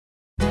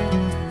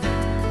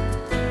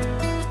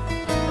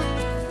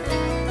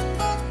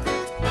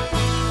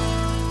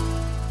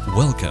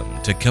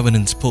Welcome to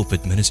Covenant's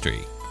Pulpit Ministry.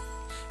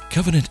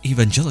 Covenant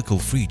Evangelical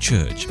Free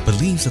Church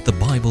believes that the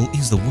Bible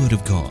is the Word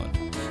of God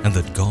and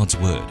that God's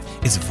Word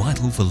is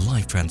vital for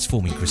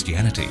life-transforming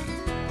Christianity.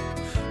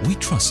 We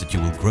trust that you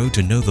will grow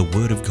to know the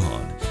Word of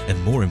God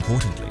and, more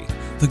importantly,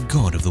 the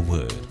God of the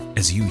Word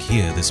as you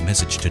hear this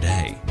message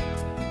today.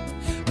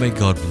 May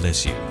God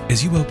bless you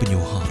as you open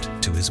your heart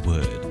to His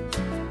Word.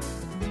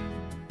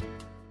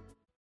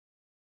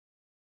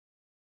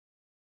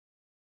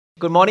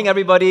 Good morning,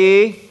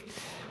 everybody.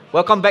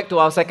 Welcome back to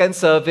our second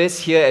service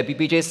here at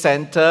BPJ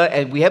Center.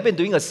 And we have been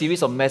doing a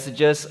series of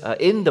messages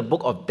in the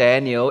book of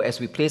Daniel as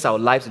we place our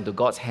lives into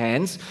God's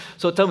hands.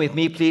 So turn with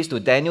me, please, to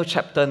Daniel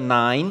chapter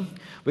 9.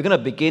 We're going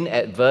to begin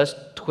at verse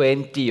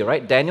 20,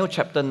 right? Daniel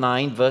chapter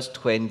 9, verse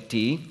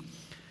 20.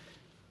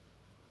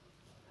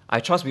 I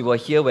trust we were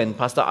here when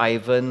Pastor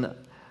Ivan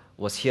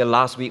was here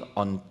last week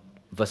on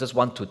verses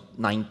 1 to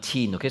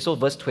 19. Okay, so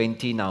verse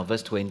 20 now,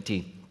 verse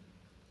 20.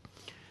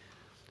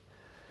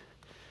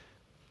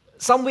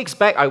 Some weeks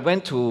back, I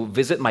went to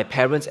visit my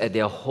parents at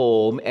their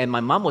home, and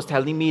my mom was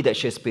telling me that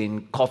she's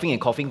been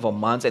coughing for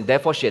months, and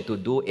therefore she had to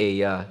do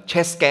a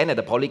chest scan at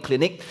the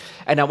polyclinic.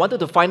 And I wanted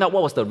to find out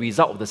what was the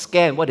result of the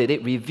scan, what did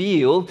it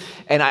reveal,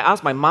 and I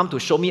asked my mom to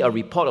show me a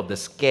report of the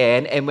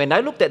scan. And when I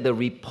looked at the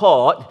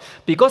report,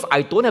 because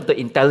I don't have the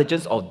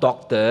intelligence of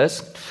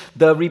doctors,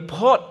 the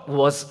report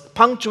was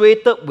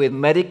punctuated with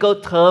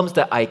medical terms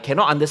that I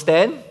cannot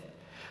understand,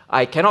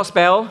 I cannot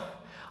spell,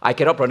 I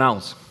cannot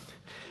pronounce.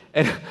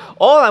 And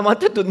all I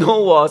wanted to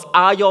know was,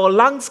 are your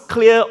lungs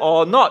clear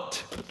or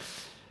not?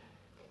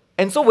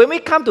 And so when we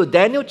come to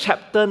Daniel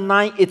chapter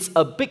 9, it's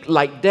a bit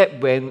like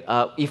that when,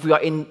 if we are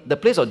in the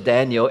place of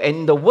Daniel, and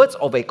in the words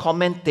of a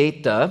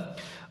commentator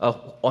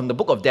on the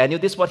book of Daniel,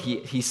 this is what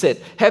he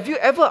said. Have you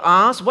ever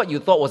asked what you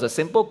thought was a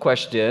simple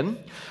question,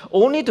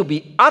 only to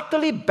be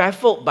utterly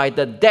baffled by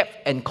the depth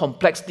and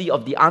complexity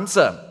of the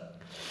answer?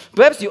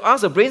 Perhaps you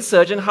asked a brain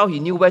surgeon how he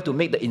knew where to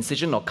make the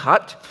incision or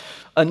cut,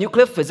 a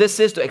nuclear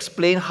physicist to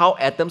explain how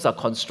atoms are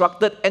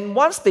constructed, and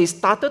once they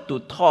started to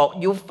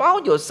talk, you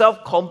found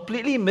yourself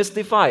completely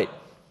mystified.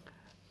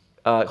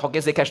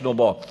 Hokkien say catch no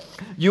ball.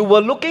 You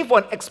were looking for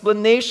an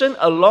explanation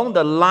along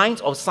the lines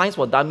of Science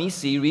for Dummies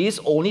series,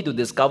 only to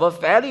discover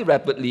fairly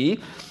rapidly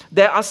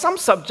there are some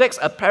subjects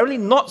apparently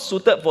not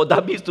suited for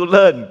dummies to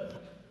learn.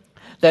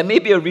 There may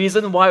be a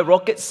reason why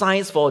rocket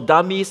science for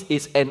dummies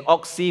is an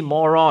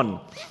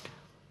oxymoron.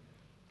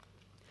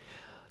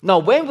 Now,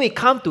 when we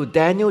come to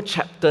Daniel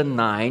chapter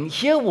 9,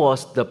 here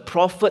was the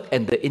prophet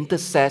and the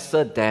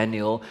intercessor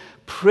Daniel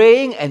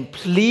praying and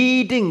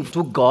pleading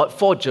to God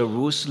for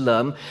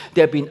Jerusalem.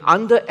 They have been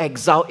under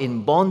exile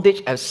in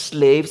bondage as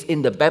slaves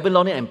in the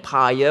Babylonian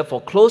Empire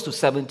for close to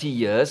 70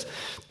 years.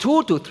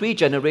 2 to 3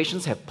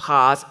 generations have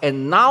passed,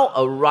 and now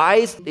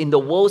arise in the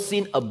world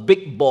scene a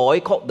big boy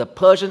called the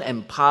Persian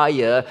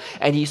Empire.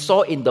 And he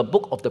saw in the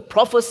book of the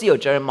prophecy of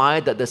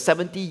Jeremiah that the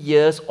 70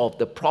 years of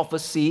the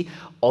prophecy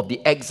of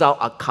the exile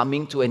are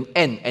coming to an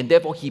end. And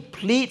therefore he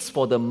pleads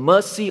for the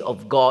mercy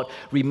of God.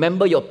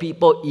 Remember your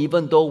people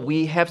even though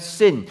we have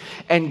sinned.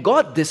 And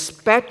God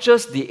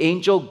dispatches the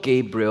angel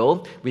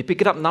Gabriel. We pick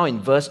it up now in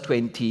verse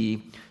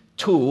 22.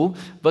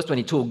 Verse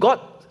 22. God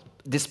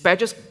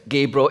dispatches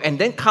Gabriel and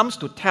then comes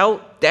to tell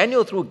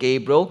Daniel through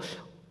Gabriel,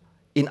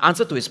 in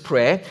answer to his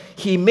prayer,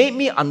 he made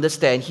me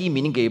understand, he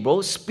meaning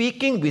Gabriel,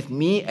 speaking with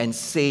me and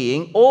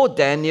saying, "O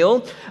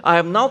Daniel, I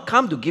have now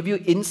come to give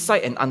you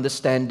insight and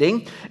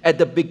understanding. At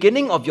the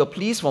beginning of your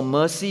pleas for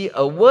mercy,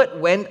 a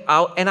word went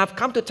out, and I've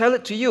come to tell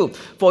it to you,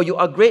 for you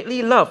are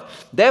greatly loved.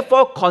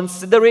 Therefore,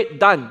 consider it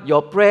done.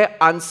 Your prayer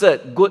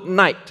answered. Good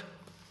night."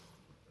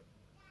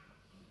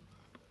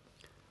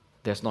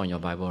 That's not in your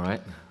Bible,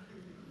 right?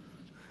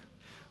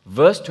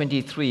 Verse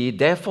 23,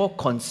 therefore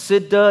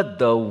consider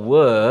the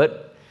word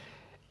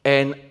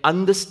and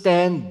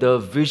understand the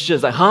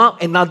visions. Like,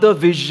 another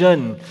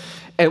vision.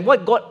 And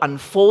what God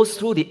unfolds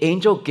through the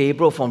angel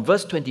Gabriel from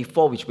verse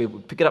 24, which we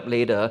will pick it up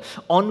later,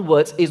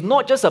 onwards, is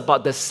not just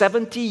about the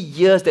 70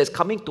 years that's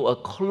coming to a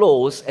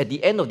close at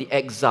the end of the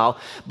exile,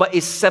 but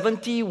it's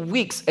 70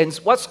 weeks. And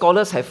what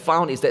scholars have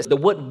found is that the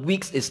word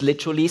weeks is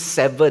literally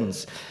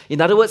sevens.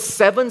 In other words,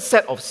 7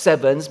 set of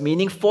sevens,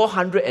 meaning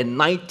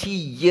 490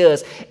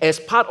 years as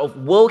part of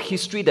world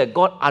history that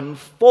God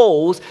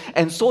unfolds.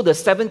 And so the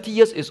 70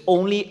 years is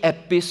only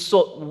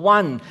episode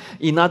 1.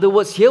 In other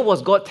words, here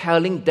was God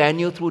telling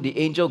Daniel through the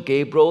angel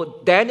Gabriel,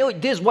 Daniel,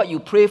 this is what you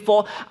pray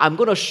for. I'm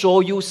going to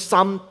show you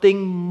something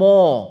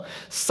more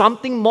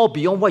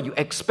beyond what you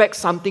expect,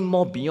 something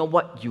more beyond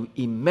what you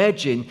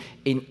imagine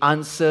in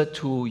answer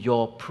to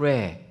your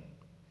prayer.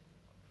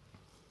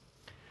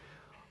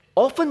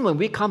 Often when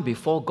we come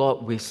before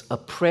God with a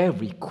prayer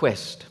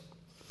request,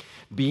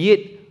 be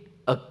it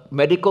a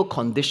medical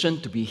condition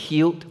to be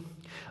healed,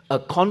 a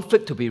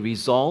conflict to be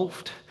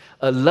resolved,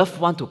 a loved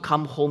one to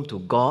come home to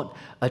God,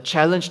 a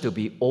challenge to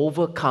be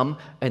overcome,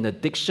 an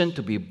addiction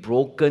to be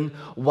broken.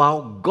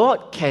 While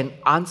God can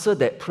answer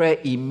that prayer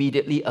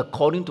immediately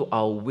according to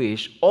our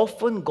wish,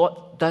 often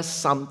God does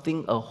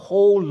something a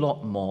whole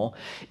lot more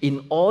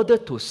in order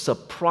to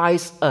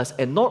surprise us,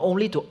 and not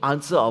only to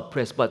answer our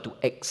prayers, but to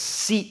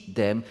exceed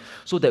them,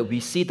 so that we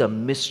see the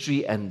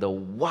mystery and the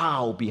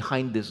wow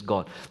behind this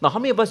God. Now, how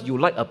many of us, you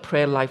like a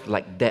prayer life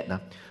like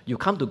that? You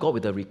come to God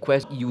with a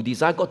request, you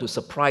desire God to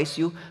surprise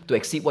you, to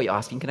exceed what you're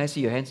asking. Can I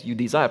see your hands? You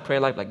desire a prayer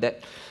life like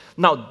that?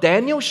 Now,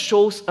 Daniel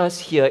shows us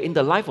here, in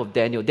the life of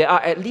Daniel, there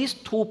are at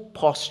least two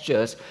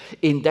postures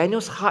in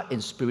Daniel's heart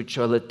and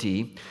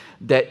spirituality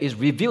that is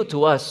revealed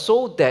to us,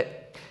 so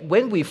that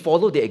when we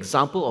follow the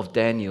example of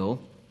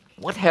Daniel,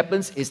 what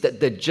happens is that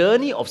the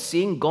journey of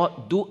seeing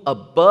God do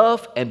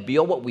above and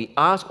beyond what we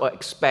ask or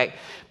expect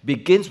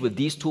begins with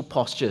these two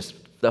postures.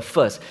 The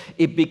first,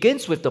 it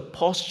begins with the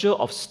posture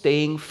of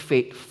staying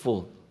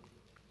faithful.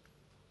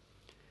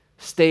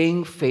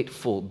 Staying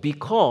faithful,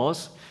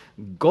 because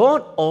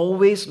God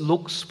always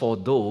looks for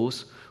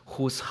those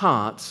whose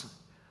hearts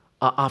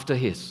are after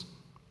His.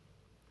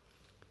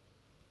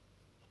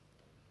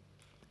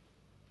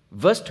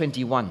 Verse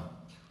 21.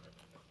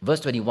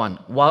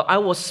 While I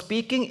was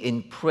speaking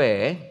in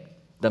prayer,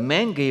 the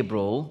man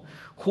Gabriel,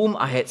 whom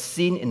I had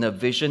seen in a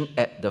vision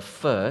at the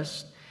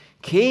first,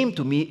 came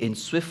to me in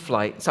swift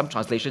flight, some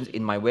translations,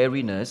 in my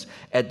weariness,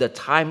 at the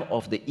time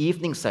of the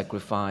evening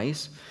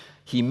sacrifice.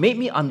 He made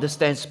me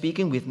understand,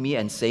 speaking with me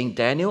and saying,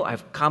 Daniel,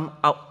 I've come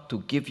out to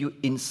give you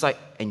insight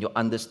and your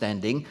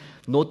understanding.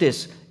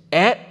 Notice,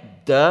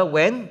 at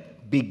the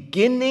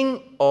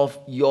beginning of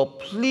your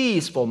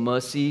pleas for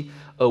mercy,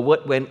 a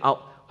word went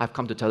out. I've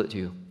come to tell it to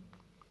you.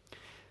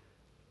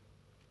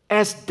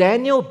 As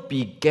Daniel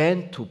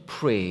began to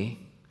pray,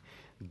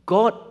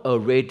 God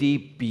already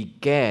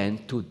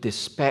began to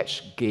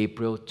dispatch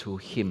Gabriel to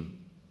him.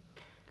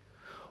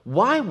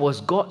 Why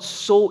was God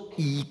so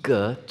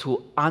eager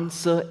to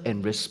answer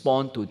and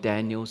respond to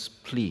Daniel's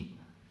plea?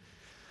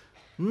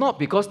 Not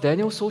because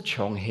Daniel's so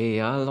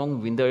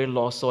long-winded,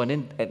 lost soul,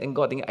 and then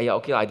God thinking,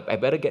 okay, I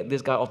better get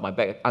this guy off my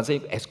back, answer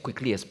him as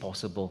quickly as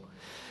possible.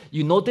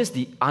 You notice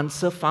the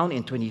answer found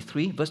in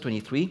verse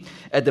 23.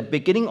 At the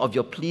beginning of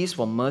your pleas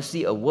for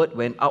mercy, a word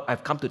went out.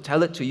 I've come to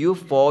tell it to you,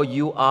 for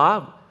you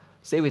are,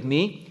 say with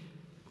me,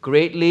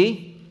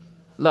 greatly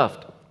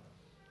loved.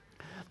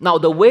 Now,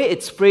 the way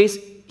it's phrased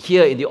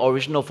here in the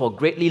original for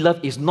greatly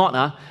loved is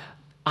not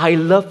I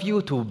love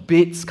you to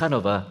bits kind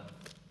of a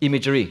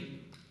imagery.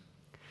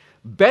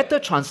 Better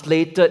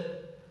translated,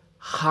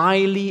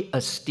 highly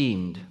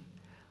esteemed,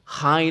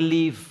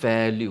 highly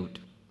valued,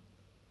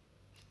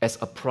 as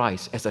a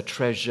prize, as a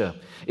treasure.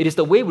 It is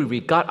the way we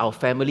regard our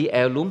family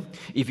heirloom.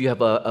 If you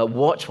have a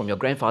watch from your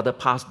grandfather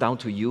passed down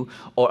to you,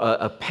 or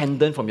a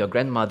pendant from your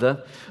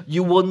grandmother,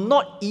 you will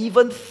not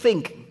even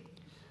think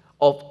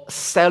of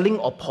selling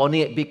or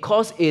pawning it,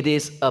 because it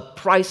is a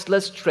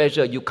priceless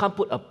treasure. You can't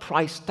put a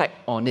price tag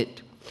on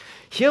it.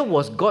 Here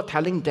was God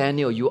telling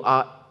Daniel, you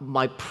are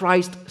my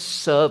prized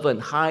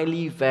servant,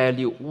 highly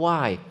valued.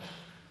 Why?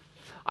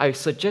 I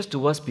suggest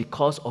to us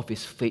because of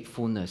his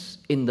faithfulness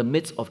in the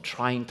midst of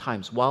trying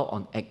times while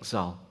on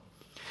exile.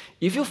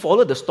 If you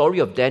follow the story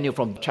of Daniel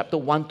from chapter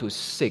 1 to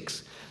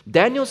 6,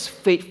 Daniel's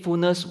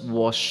faithfulness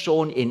was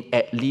shown in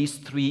at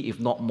least 3, if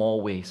not more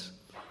ways.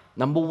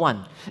 Number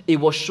 1, it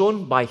was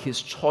shown by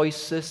his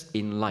choices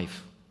in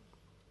life.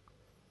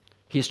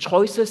 His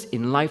choices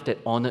in life that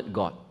honored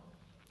God.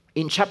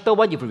 In chapter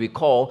 1, if you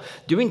recall,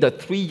 during the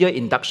 3-year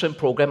induction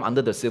program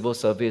under the civil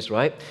service,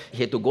 right, he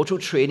had to go through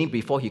training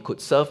before he could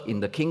serve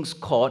in the king's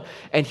court,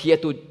 and he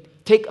had to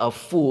take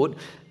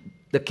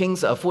the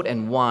king's food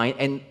and wine,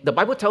 and the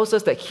Bible tells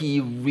us that he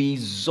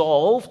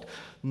resolved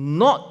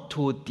not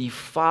to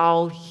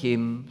defile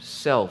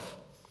himself,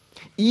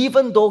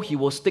 even though he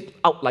will stick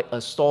out like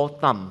a sore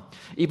thumb,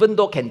 even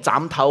though can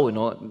zam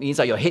tao, means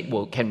that your head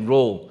can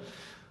roll,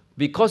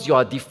 because you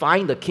are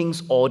defying the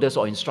king's orders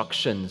or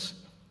instructions.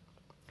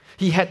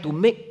 He had to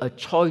make a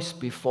choice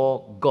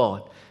before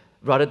God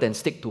rather than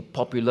stick to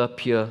popular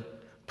peer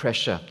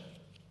pressure.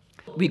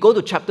 We go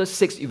to chapter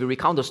 6, if you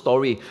recount the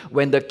story,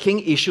 when the king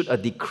issued a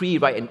decree,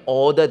 right, an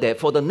order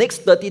that for the next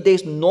 30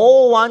 days,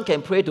 no one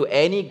can pray to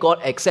any god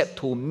except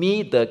to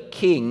me, the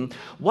king.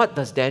 What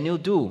does Daniel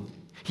do?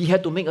 He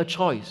had to make a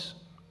choice.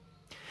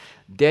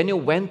 Daniel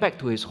went back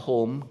to his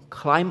home,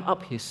 climbed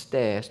up his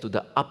stairs to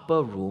the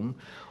upper room,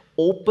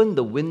 opened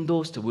the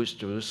windows towards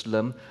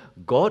Jerusalem,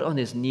 got on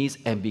his knees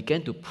and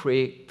began to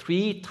pray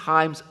 3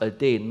 times a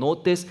day.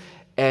 Notice,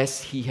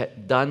 as he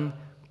had done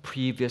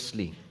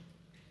previously.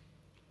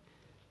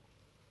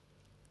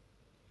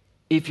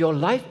 If your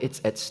life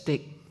is at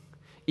stake,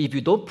 if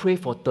you don't pray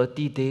for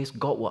 30 days,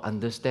 God will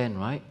understand,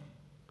 right?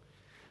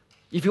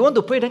 If you want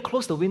to pray, then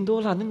close the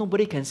window, then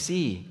nobody can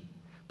see.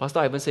 Pastor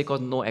Ivan said,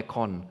 God, no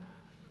aircon.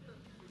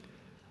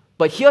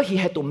 But here he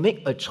had to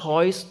make a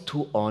choice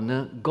to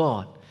honor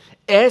God.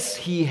 as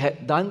he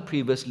had done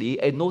previously.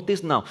 And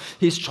notice now,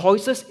 his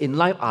choices in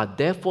life are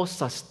therefore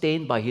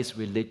sustained by his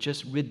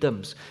religious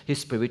rhythms, his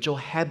spiritual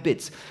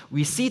habits.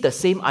 We see the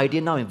same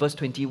idea now in verse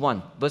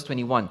 21. Verse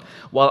 21.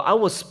 While I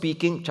was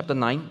speaking, chapter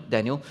 9,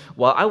 Daniel,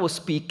 while I was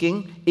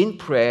speaking in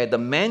prayer, the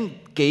man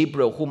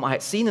Gabriel, whom I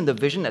had seen in the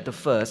vision at the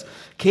first,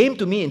 came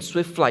to me in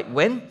swift flight.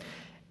 When?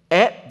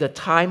 At the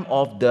time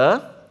of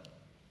the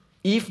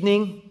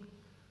evening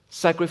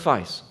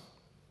sacrifice.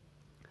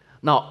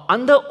 Now,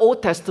 under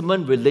Old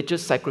Testament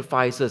religious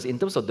sacrifices, in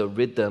terms of the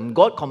rhythm,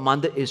 God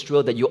commanded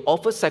Israel that you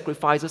offer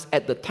sacrifices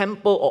at the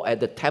temple or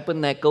at the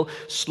tabernacle,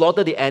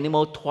 slaughter the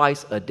animal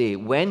twice a day,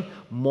 when?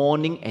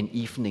 Morning and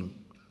evening.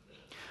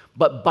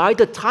 But by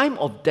the time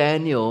of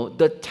Daniel,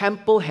 the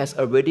temple has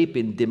already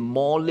been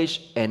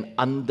demolished and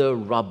under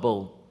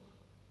rubble.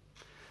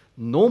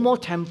 No more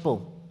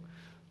temple,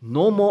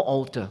 no more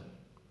altar.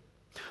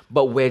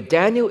 But where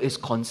Daniel is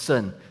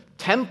concerned,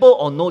 temple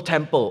or no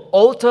temple,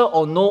 altar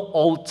or no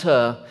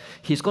altar,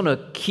 he's going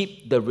to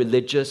keep the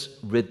religious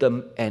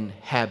rhythm and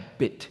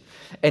habit.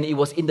 And it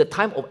was in the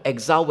time of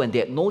exile when they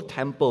had no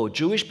temple,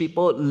 Jewish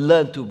people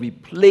learned to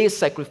replace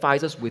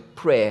sacrifices with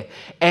prayer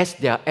as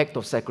their act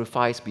of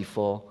sacrifice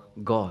before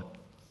God.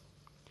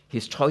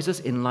 His choices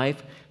in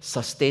life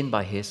sustained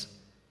by his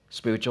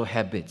spiritual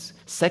habits.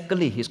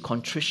 Secondly, his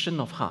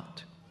contrition of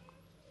heart.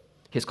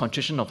 His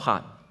contrition of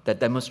heart that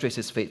demonstrates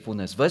his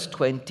faithfulness. Verse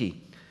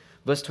 20.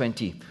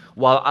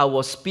 While I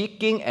was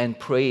speaking and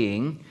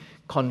praying,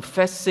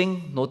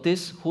 confessing,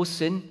 notice, whose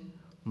sin?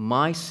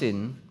 My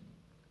sin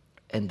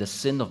and the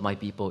sin of my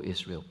people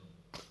Israel.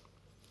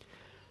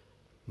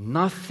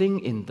 Nothing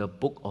in the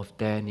book of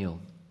Daniel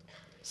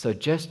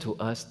suggests to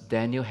us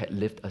Daniel had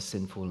lived a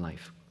sinful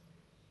life.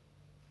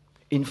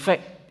 In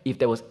fact, if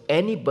there was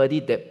anybody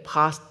that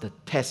passed the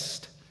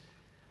test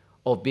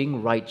of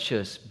being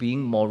righteous,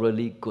 being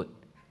morally good,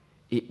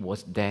 it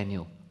was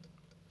Daniel.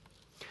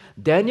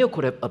 Daniel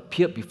could have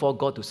appeared before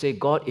God to say,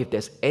 God, if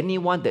there's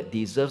anyone that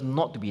deserves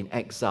not to be in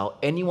exile,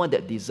 anyone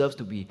that deserves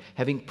to be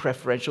having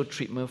preferential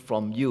treatment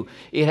from you,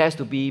 it has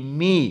to be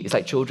me. It's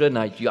like children,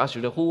 you ask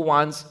children, who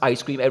wants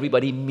ice cream?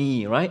 Everybody,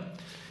 me, right?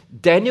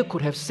 Daniel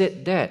could have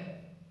said that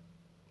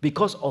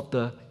because of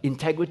the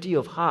integrity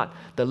of heart,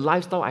 the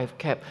lifestyle I've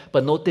kept.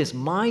 But notice,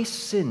 my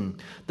sin,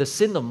 the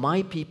sin of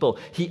my people,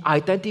 he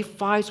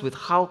identifies with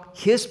how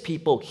his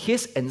people,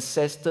 his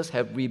ancestors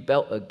have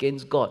rebelled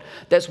against God.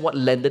 That's what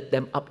landed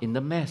them up in the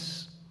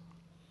mess.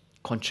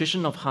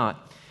 Contrition of heart.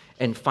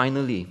 And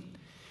finally,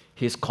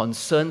 his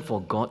concern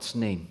for God's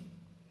name.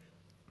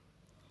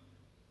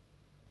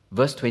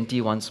 Verse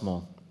 20 once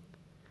more.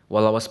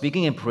 While I was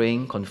speaking and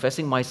praying,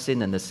 confessing my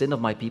sin and the sin of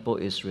my people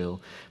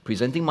Israel,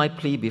 presenting my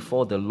plea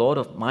before the Lord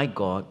of my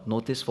God,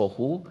 notice for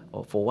who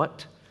or for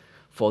what?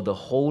 For the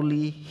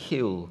holy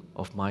hill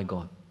of my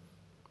God.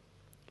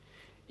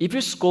 If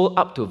you scroll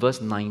up to verse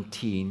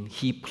 19,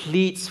 he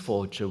pleads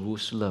for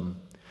Jerusalem,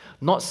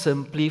 not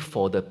simply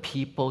for the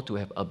people to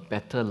have a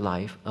better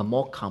life, a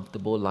more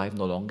comfortable life,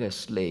 no longer as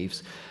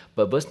slaves,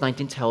 but verse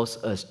 19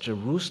 tells us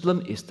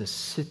Jerusalem is the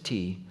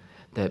city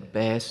that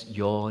bears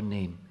your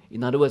name.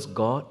 In other words,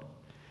 God,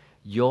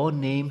 your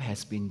name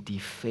has been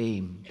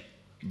defamed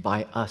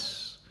by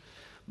us,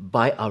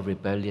 by our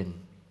rebellion.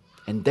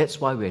 And that's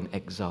why we're in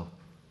exile.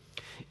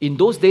 In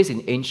those days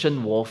in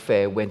ancient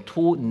warfare, when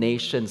two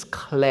nations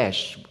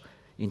clash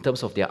in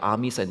terms of their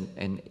armies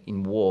and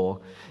in war,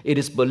 it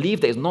is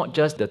believed that it's not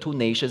just the two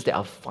nations that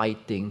are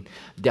fighting,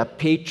 their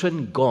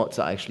patron gods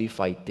are actually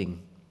fighting.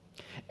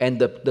 And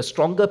the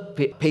stronger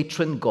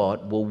patron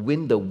god will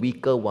win the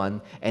weaker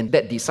one, and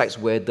that decides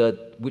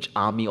which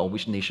army or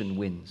which nation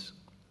wins.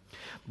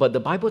 But the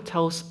Bible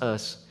tells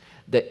us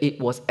that it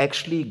was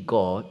actually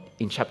God,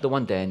 in chapter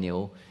 1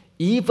 Daniel,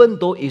 even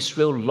though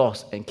Israel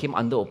lost and came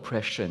under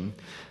oppression,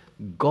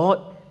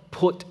 God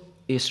put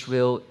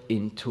Israel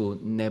into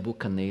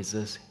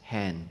Nebuchadnezzar's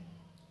hand.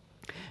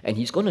 And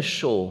he's going to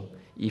show,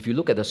 if you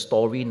look at the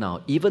story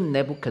now, even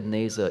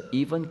Nebuchadnezzar,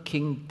 even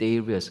King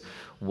Darius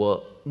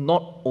were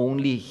not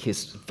only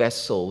his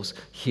vessels,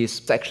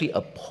 he's actually a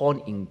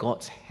pawn in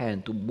God's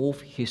hand to move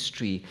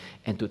history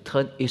and to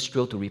turn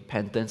Israel to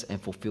repentance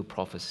and fulfill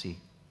prophecy.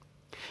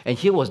 And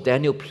here was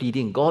Daniel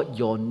pleading, God,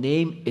 your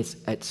name is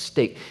at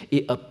stake.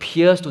 It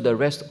appears to the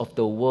rest of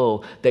the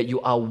world that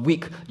you are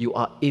weak, you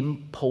are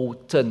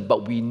impotent,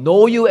 but we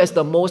know you as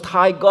the Most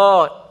High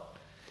God.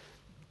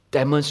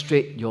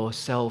 Demonstrate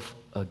yourself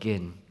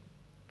again.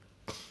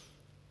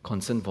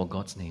 Concern for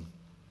God's name.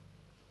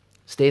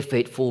 Stay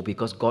faithful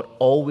because God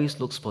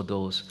always looks for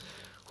those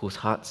whose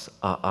hearts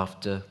are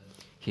after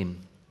Him.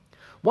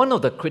 One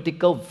of the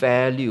critical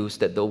values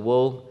that the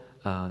world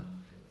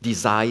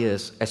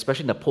desires,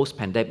 especially in the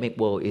post-pandemic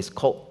world, is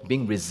called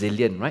being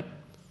resilient, right?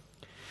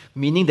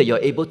 Meaning that you're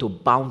able to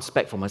bounce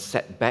back from a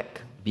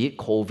setback, be it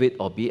COVID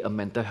or be it a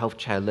mental health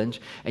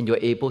challenge, and you're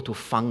able to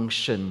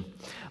function.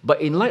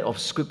 But in light of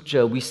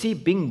Scripture, we see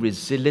being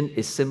resilient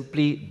is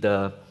simply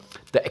the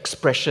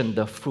expression,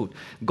 the fruit.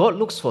 God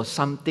looks for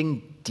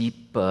something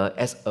deeper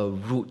as a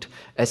root,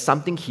 as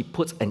something He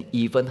puts an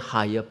even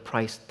higher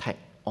price tag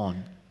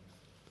on.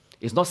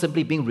 is not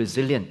simply being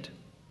resilient,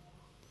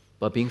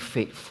 but being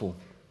faithful.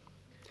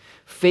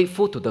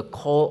 Faithful to the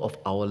call of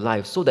our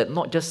lives, so that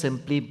not just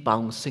simply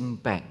bouncing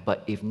back,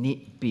 but if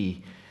need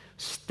be,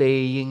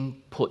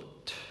 staying put.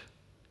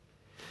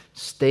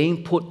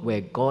 Staying put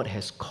where God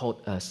has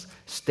called us.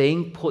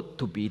 Staying put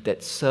to be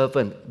that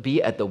servant,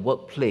 be at the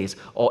workplace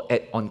or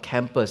on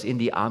campus, in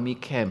the army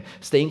camp.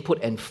 Staying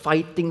put and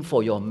fighting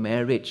for your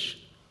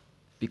marriage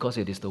because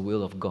it is the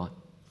will of God.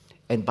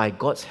 And by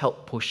God's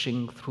help,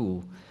 pushing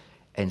through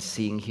and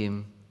seeing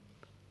Him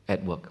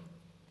at work.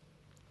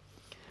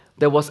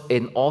 There was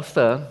an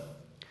author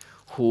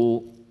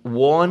who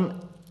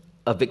won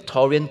a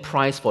Victorian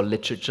Prize for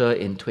Literature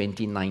in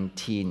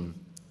 2019.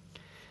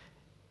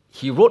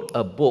 He wrote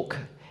a book,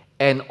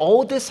 and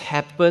all this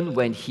happened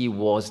when he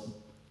was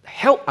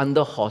held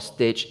under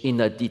hostage in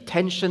a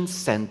detention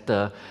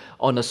center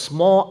on a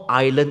small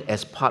island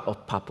as part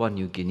of Papua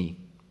New Guinea.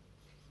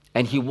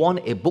 And he won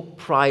a book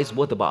prize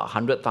worth about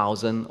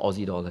 100,000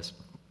 Aussie dollars.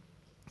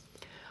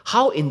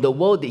 How in the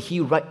world did he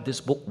write this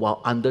book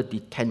while under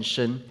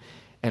detention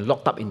and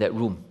locked up in that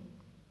room?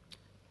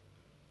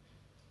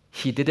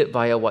 He did it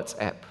via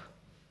WhatsApp.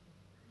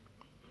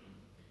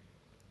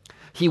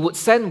 He would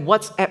send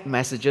WhatsApp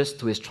messages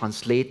to his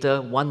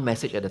translator, one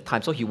message at a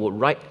time. So he would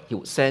write, he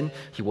would send,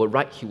 he would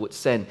write, he would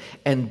send.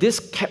 And this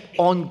kept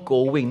on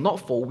going, not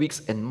for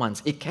weeks and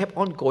months. It kept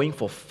on going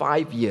for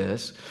 5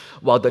 years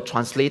while the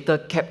translator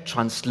kept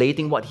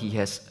translating what he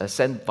has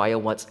sent via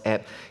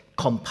WhatsApp,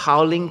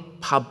 compiling,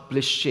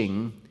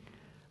 publishing,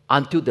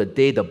 until the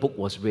day the book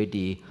was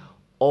ready,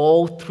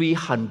 all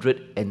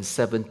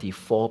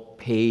 374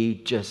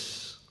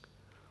 pages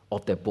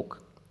of the book.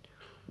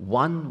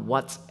 One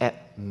WhatsApp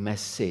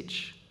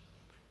message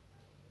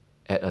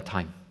at a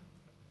time.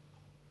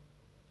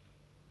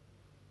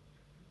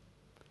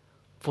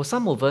 For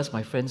some of us,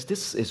 my friends,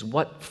 this is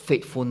what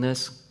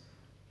faithfulness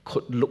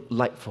could look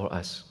like for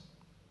us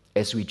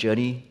as we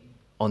journey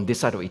on this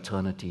side of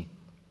eternity.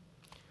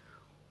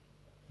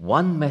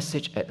 One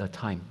message at a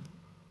time.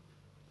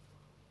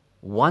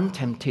 One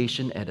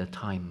temptation at a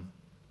time.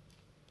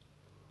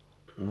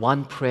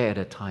 One prayer at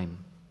a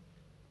time.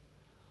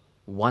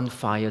 One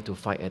fire to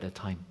fight at a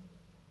time.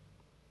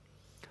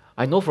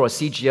 I know for a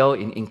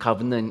CGL in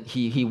Covenant,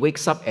 he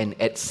wakes up and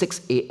at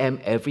 6 a.m.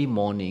 every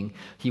morning,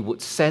 he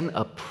would send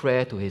a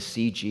prayer to his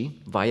CG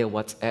via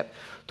WhatsApp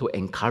to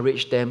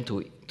encourage them,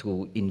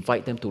 to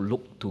invite them to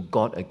look to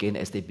God again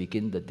as they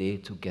begin the day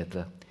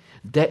together.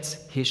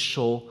 That's his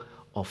show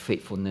of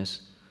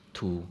faithfulness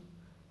to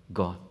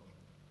God.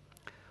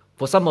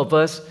 For some of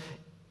us,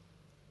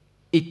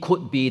 it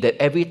could be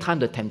that every time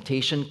the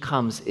temptation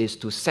comes is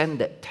to send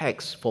that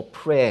text for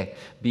prayer,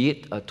 be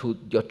it to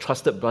your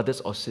trusted brothers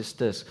or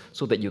sisters,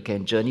 so that you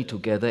can journey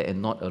together and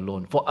not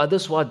alone. For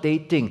others who are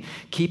dating,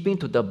 keeping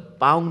to the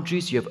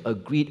boundaries you have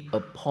agreed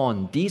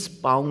upon, these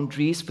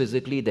boundaries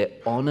physically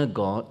that honor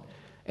God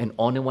and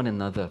honor one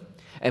another.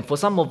 And for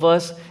some of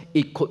us,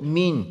 it could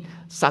mean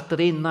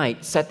Saturday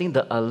night setting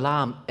the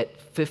alarm at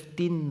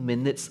 15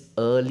 minutes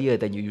earlier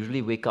than you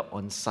usually wake up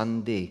on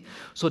Sunday,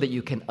 so that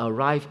you can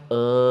arrive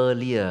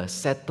earlier,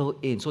 settle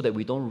in, so that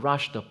we don't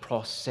rush the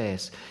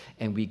process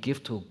and we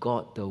give to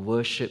God the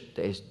worship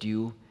that is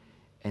due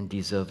and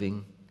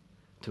deserving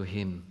to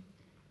Him.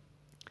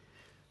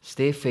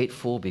 Stay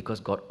faithful because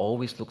God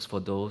always looks for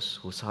those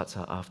whose hearts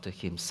are after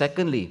Him.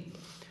 Secondly,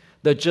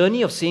 the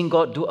journey of seeing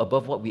God do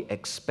above what we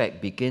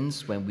expect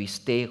begins when we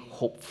stay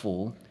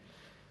hopeful.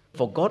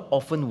 For God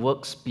often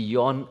works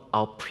beyond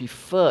our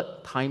preferred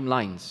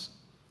timelines.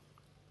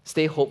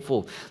 Stay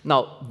hopeful.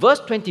 Now, verse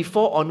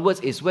 24 onwards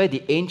is where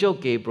the angel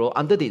Gabriel,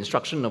 under the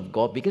instruction of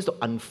God, begins to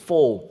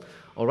unfold,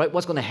 all right,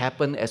 what's going to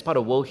happen as part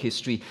of world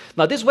history.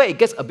 Now, this is where it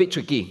gets a bit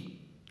tricky,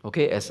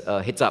 okay, as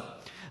a heads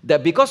up.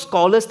 That because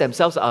scholars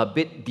themselves are a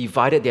bit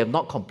divided, they have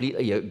not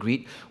completely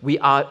agreed, we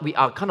are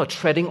kind of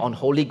treading on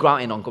holy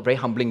ground and on very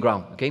humbling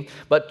ground, okay?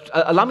 But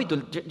allow me to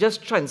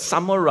just try and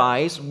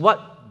summarize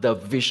what the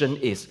vision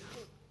is.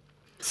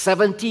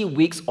 70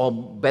 weeks, or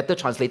better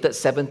translated,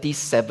 70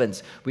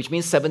 sevens, which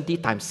means 70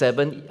 times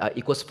 7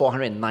 equals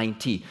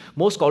 490.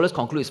 Most scholars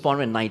conclude it's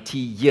 490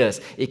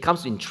 years. It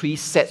comes in 3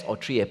 sets or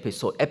 3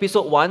 episodes.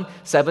 Episode 1,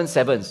 7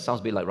 sevens. Sounds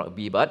a bit like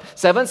rugby, but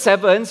 7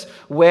 sevens,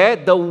 where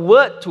the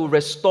word to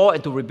restore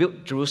and to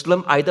rebuild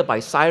Jerusalem, either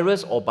by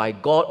Cyrus or by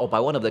God or by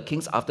one of the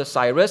kings after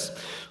Cyrus.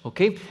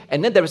 Okay?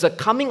 And then there is a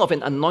coming of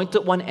an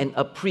anointed one and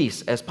a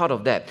priest as part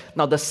of that.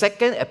 Now, the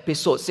second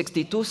episode,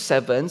 62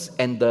 sevens,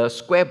 and the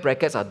square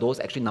brackets are those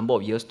actually number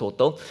of years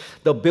total.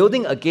 The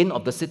building again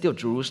of the city of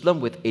Jerusalem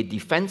with a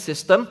defense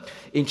system.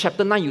 In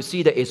chapter 9, you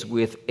see that it's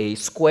with a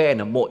square and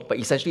a moat, but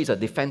essentially it's a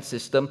defense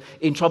system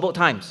in troubled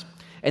times.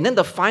 And then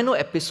the final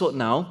episode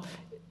now,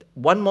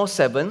 one more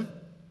 7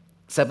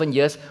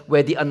 years,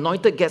 where the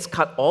anointed gets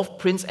cut off,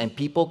 prince and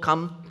people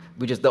come,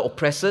 which is the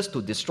oppressors, to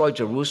destroy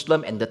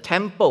Jerusalem and the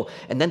temple,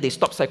 and then they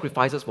stop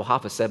sacrifices for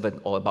half a 7,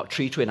 or about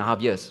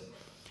 3.5 years.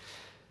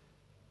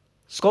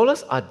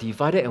 Scholars are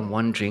divided and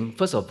wondering,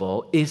 first of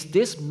all, is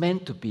this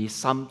meant to be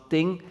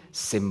something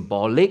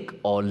symbolic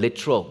or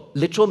literal?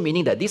 Literal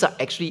meaning that these are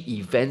actually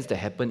events that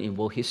happen in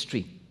world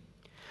history.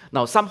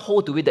 Now, some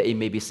hold to it that it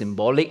may be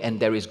symbolic, and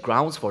there is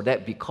grounds for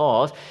that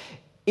because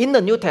in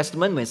the New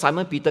Testament, when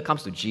Simon Peter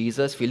comes to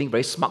Jesus, feeling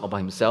very smart about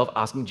himself,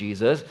 asking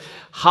Jesus,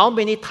 how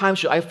many times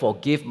should I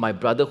forgive my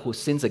brother who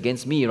sins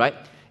against me, right?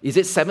 Is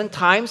it 7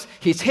 times?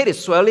 His head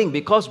is swelling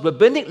because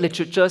rabbinic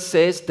literature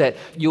says that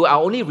you are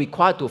only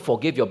required to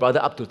forgive your brother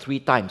up to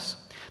 3 times.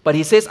 But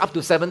he says up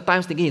to 7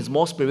 times, thinking he's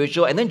more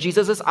spiritual. And then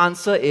Jesus'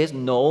 answer is,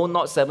 no,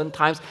 not 7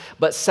 times,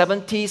 but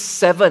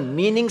 77,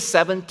 meaning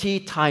 70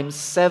 times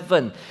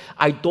 7.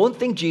 I don't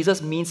think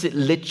Jesus means it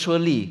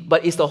literally,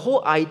 but it's the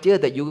whole idea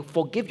that you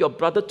forgive your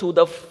brother to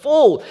the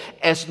full,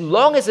 as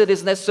long as it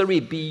is necessary,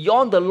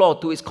 beyond the law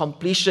to its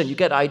completion. You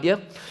get the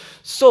idea?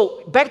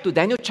 So, back to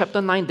Daniel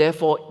chapter 9,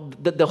 therefore,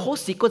 the whole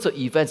sequence of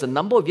events, the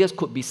number of years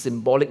could be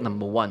symbolic,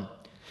 number one.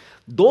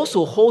 Those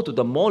who hold to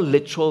the more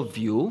literal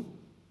view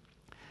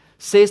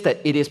says that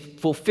it is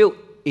fulfilled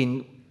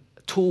in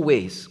 2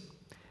 ways.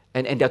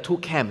 And there are 2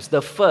 camps.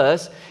 The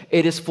first,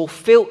 it is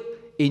fulfilled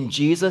in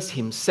Jesus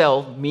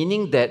himself,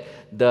 meaning that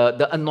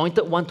the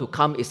anointed one to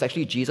come is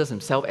actually Jesus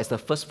himself as the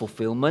first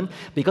fulfillment,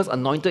 because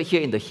anointed here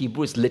in the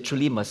Hebrew is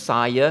literally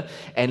Messiah.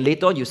 And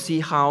later on you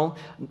see how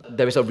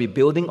there is a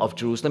rebuilding of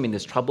Jerusalem in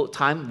this troubled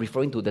time,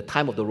 referring to the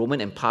time of the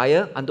Roman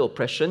Empire under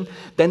oppression.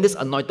 Then this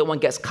anointed one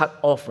gets cut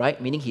off,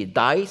 right? Meaning he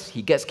dies,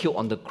 he gets killed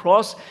on the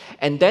cross,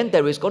 and then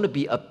there is going to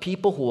be a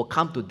people who will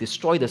come to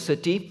destroy the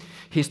city.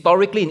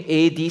 Historically,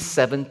 in AD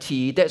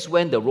 70, that's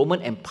when the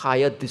Roman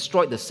Empire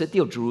destroyed the city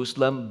of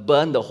Jerusalem,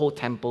 burned the whole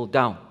temple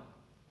down.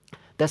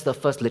 That's the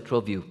first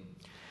literal view.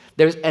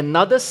 There is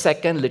another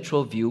second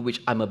literal view,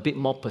 which I'm a bit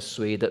more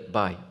persuaded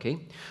by, okay?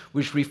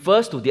 Which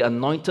refers to the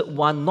anointed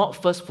one not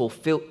first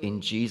fulfilled in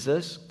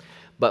Jesus,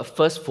 but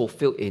first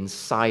fulfilled in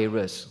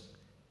Cyrus.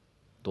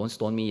 Don't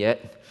stone me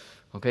yet,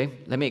 okay?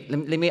 Let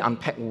me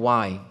unpack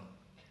why.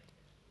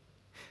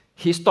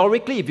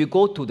 Historically, if you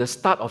go to the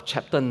start of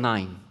chapter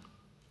 9,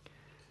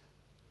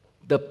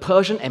 the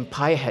Persian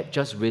Empire had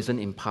just risen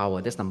in power.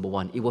 That's number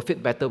one. It will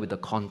fit better with the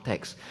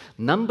context.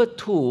 Number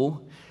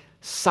two,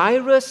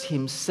 Cyrus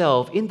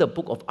himself in the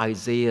book of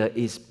Isaiah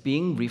is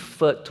being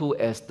referred to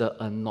as the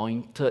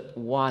anointed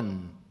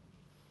one.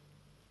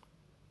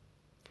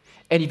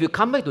 And if you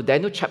come back to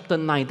Daniel chapter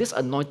 9, this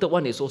anointed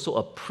one is also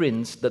a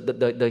prince.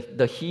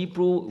 The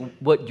Hebrew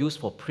word used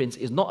for prince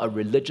is not a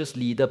religious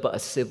leader, but a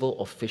civil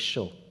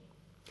official.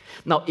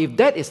 Now, if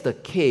that is the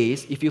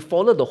case, if you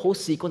follow the whole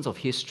sequence of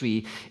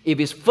history, it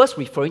is first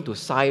referring to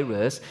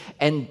Cyrus,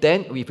 and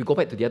then if you go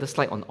back to the other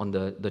slide on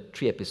the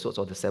 3 episodes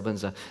or the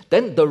 7s,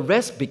 then the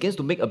rest begins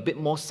to make a bit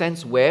more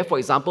sense where, for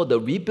example, the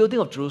rebuilding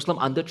of Jerusalem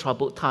under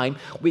troubled time,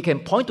 we can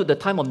point to the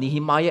time of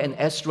Nehemiah and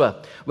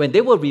Ezra, when they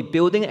were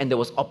rebuilding and there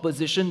was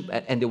opposition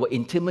and they were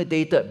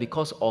intimidated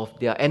because of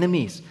their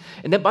enemies.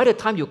 And then by the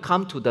time you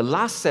come to the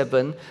last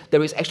 7,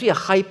 there is actually a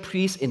high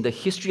priest in the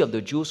history of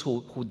the Jews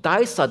who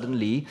dies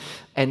suddenly.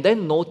 And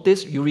then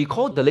notice, you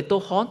recall the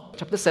little horn,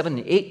 chapter 7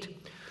 and 8,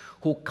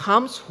 who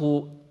comes,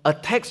 who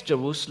attacks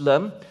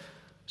Jerusalem,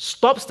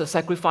 stops the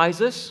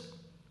sacrifices.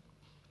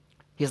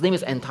 His name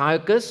is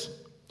Antiochus.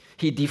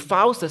 He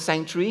defiles the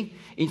sanctuary.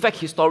 In fact,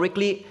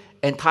 historically,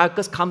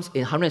 Antiochus comes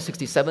in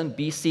 167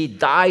 BC,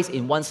 dies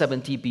in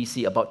 170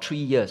 BC, about 3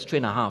 years,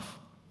 3.5.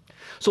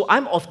 So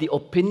I'm of the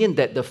opinion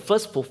that the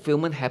first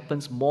fulfillment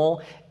happens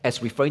more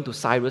as referring to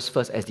Cyrus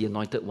first as the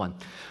anointed one.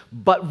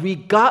 But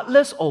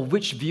regardless of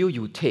which view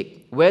you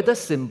take, whether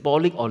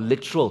symbolic or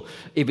literal,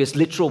 if it's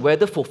literal,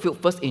 whether fulfilled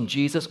first in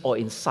Jesus or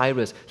in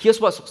Cyrus,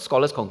 here's what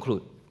scholars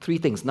conclude. 3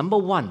 things. Number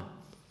one,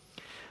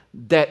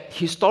 that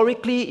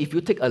historically, if you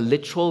take a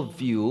literal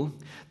view,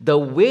 the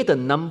way the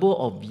number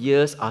of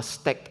years are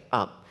stacked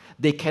up,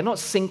 they cannot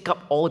sync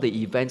up all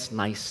the events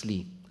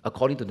nicely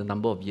according to the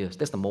number of years.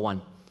 That's number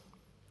one.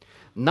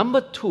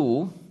 Number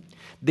two,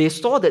 they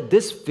saw that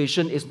this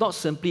vision is not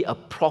simply a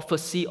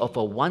prophecy of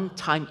a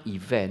one-time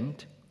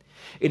event,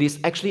 it is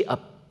actually a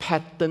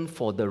pattern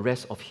for the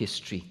rest of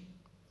history.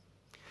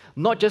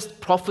 Not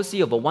just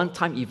prophecy of a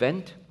one-time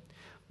event,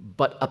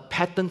 but a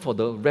pattern for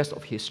the rest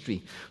of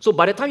history. So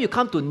by the time you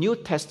come to New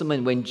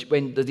Testament,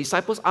 when the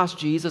disciples ask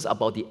Jesus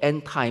about the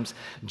end times,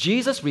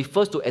 Jesus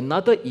refers to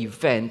another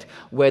event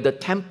where the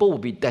temple will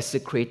be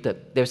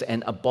desecrated. There's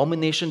an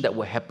abomination that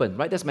will happen,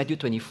 right? That's Matthew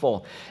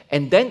 24.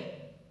 And then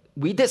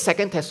we did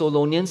 2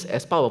 Thessalonians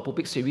as part of our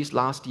pulpit series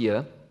last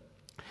year.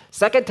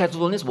 2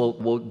 Thessalonians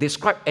will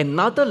describe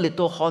another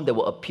little horn that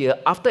will appear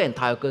after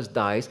Antiochus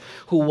dies,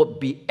 who will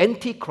be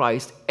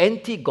antichrist,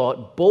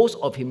 anti-God, boasts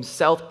of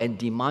himself and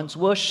demands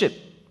worship.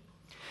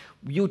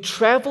 You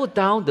travel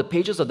down the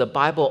pages of the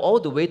Bible all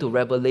the way to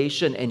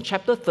Revelation, and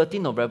chapter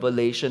 13 of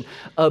Revelation,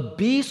 a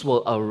beast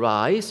will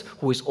arise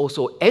who is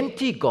also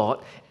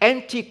anti-God,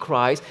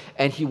 antichrist,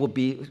 and he will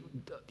be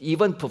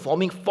even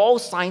performing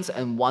false signs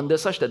and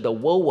wonders such that the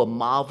world will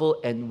marvel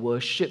and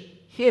worship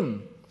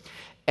him.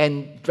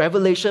 And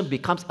Revelation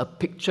becomes a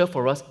picture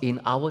for us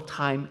in our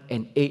time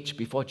and age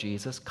before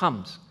Jesus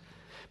comes.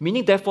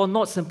 Meaning, therefore,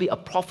 not simply a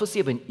prophecy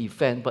of an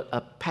event, but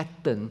a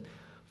pattern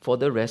for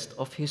the rest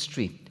of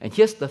history. And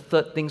here's the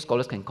third thing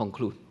scholars can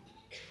conclude.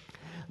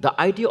 The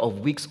idea of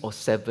weeks or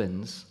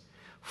sevens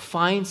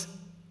finds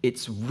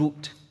its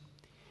root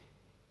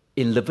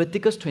in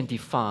Leviticus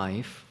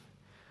 25,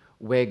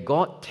 where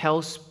God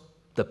tells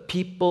the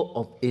people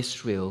of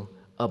Israel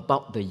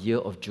about the year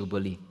of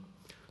Jubilee.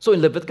 So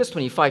in Leviticus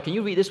 25, can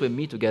you read this with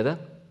me together?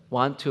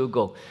 1, 2,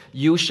 go.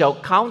 You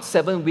shall count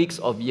 7 weeks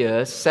of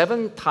years,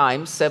 7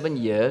 times 7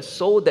 years,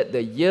 so that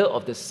the year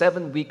of the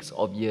 7 weeks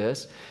of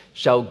years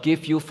shall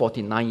give you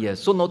 49 years.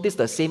 So notice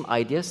the same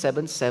idea,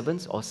 7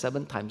 sevens or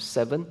 7 times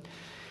 7.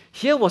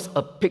 Here was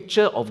a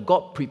picture of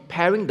God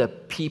preparing the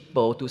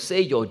people to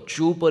say your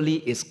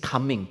Jubilee is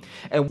coming.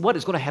 And what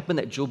is going to happen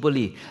at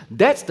Jubilee?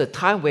 That's the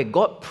time where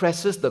God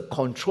presses the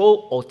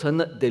control,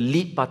 alternate,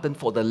 delete button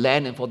for the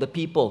land and for the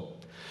people.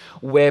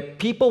 Where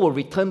people will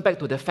return back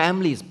to their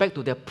families, back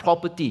to their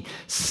property.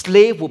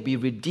 Slave will be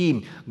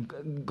redeemed.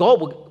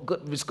 God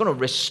is going to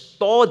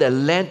restore the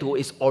land to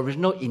its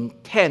original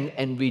intent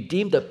and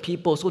redeem the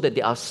people so that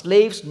they are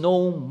slaves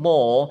no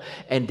more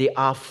and they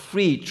are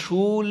free,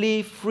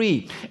 truly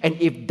free.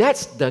 And if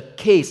that's the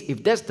case,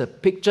 if that's the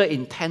picture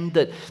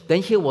intended,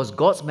 then here was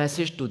God's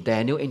message to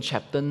Daniel in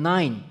chapter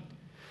 9.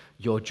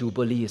 Your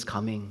Jubilee is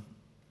coming.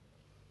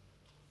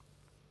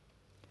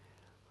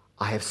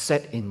 I have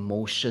set in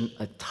motion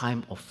a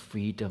time of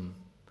freedom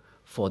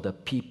for the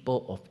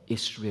people of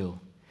Israel,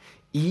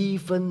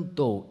 even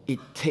though it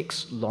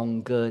takes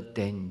longer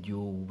than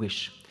you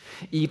wish.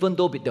 Even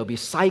though there'll be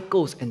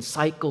cycles and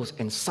cycles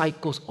and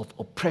cycles of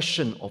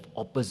oppression, of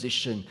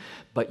opposition,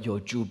 but your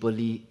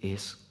Jubilee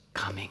is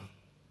coming.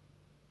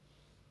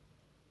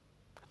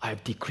 I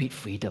have decreed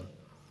freedom.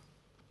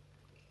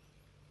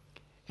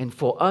 And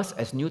for us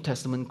as New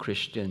Testament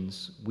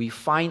Christians, we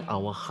find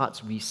our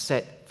hearts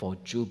reset for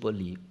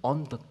Jubilee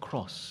on the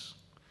cross,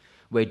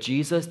 where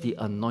Jesus, the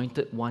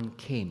Anointed One,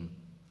 came.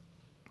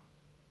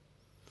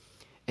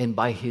 And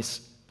by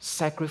His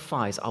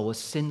sacrifice, our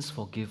sins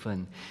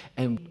forgiven,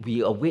 and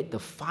we await the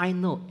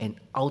final and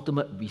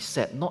ultimate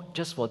reset, not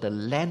just for the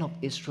land of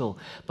Israel,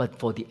 but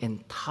for the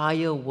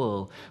entire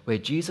world, where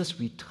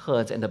Jesus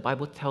returns, and the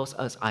Bible tells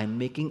us, I'm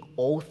making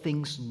all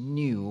things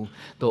new.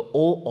 The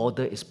old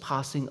order is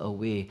passing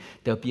away.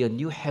 There'll be a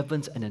new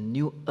heavens and a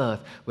new earth,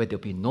 where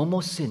there'll be no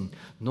more sin,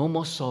 no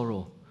more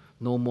sorrow,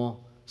 no more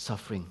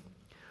suffering.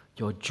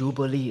 Your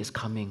Jubilee is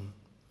coming,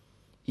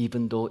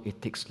 even though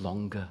it takes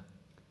longer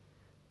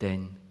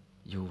than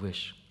you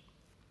wish.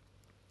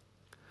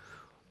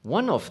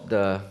 One of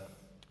the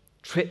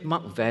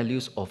trademark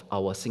values of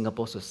our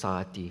Singapore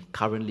society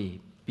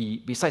currently,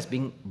 besides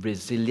being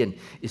resilient,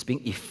 is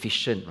being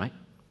efficient, right?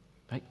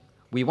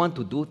 We want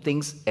to do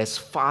things as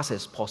fast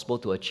as possible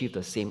to achieve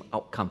the same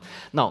outcome.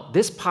 Now,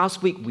 this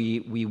past week,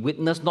 we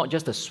witnessed not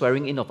just the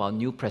swearing in of our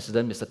new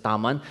president, Mr.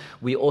 Taman,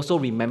 we also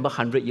remember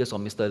 100 years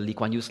of Mr. Lee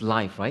Kuan Yew's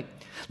life, right?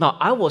 Now,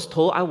 I was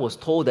told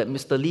that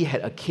Mr. Lee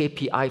had a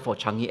KPI for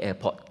Changi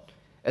Airport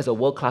as a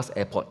world-class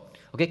airport.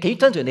 Okay, can you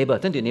turn to your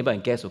neighbor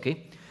and guess,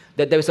 okay?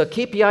 That there is a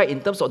KPI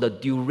in terms of the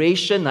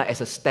duration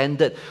as a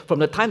standard. From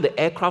the time the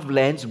aircraft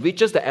lands,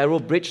 reaches the aero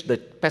bridge, the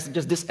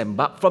passengers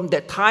disembark, from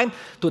that time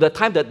to the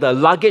time that the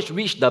luggage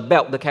reached the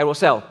belt, the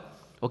carousel.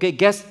 Okay,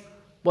 guess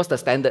what's the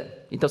standard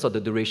in terms of the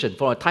duration?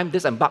 From the time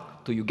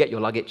disembark to you get your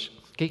luggage.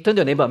 Okay, turn to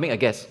your neighbor, make a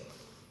guess.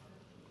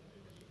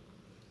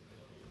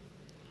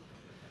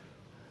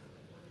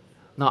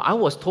 Now, I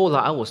was told,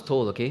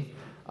 okay,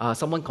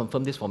 someone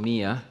confirmed this for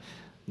me,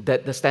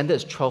 that the standard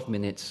is 12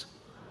 minutes.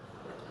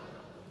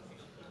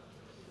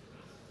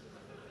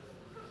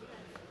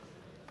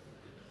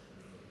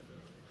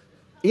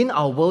 In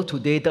our world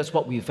today, that's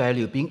what we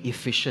value, being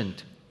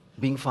efficient,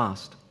 being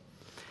fast.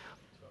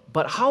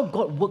 But how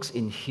God works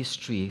in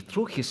history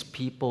through His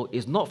people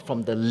is not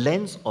from the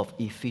lens of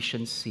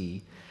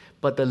efficiency,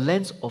 but the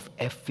lens of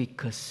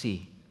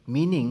efficacy.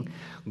 Meaning,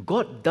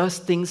 God does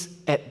things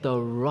at the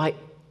right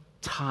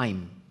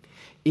time,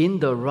 in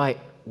the right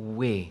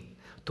way,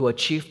 to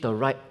achieve the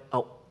right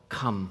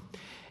outcome.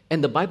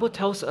 And the Bible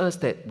tells us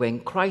that when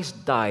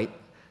Christ died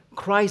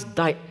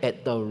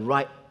at the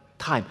right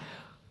time.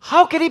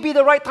 How can it be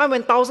the right time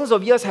when thousands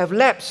of years have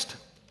lapsed?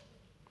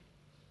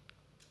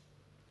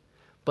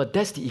 But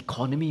that's the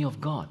economy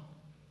of God.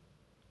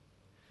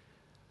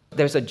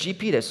 There's a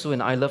GP that Sue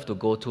and I love to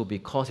go to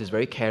because he's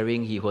very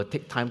caring. He will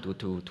take time to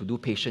do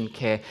patient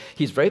care.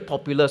 He's very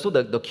popular, so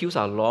the queues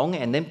are long,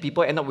 and then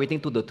people end up waiting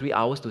 2 to 3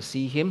 hours to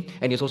see him.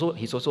 And he's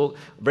also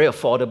very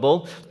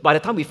affordable. By the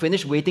time we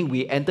finished waiting,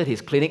 we entered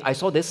his clinic. I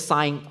saw this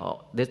sign,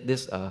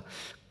 this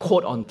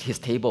quote on his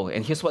table,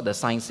 and here's what the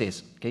sign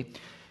says. Okay,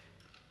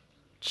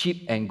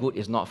 cheap and good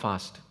is not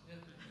fast.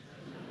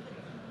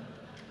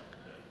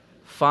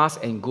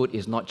 Fast and good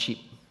is not cheap.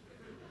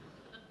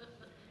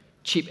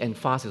 Cheap and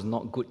fast is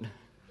not good.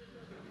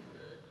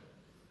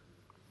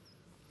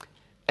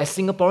 As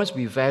Singaporeans,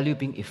 we value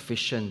being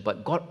efficient,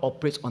 but God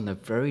operates on a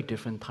very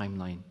different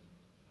timeline.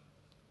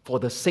 For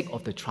the sake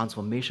of the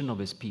transformation of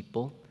His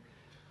people,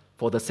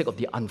 for the sake of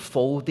the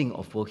unfolding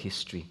of world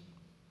history.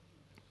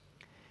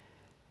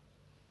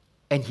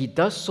 And he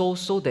does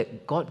so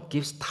that God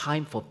gives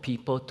time for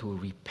people to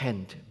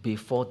repent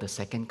before the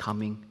second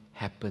coming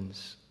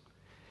happens.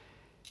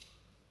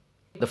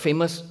 The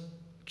famous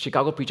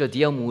Chicago preacher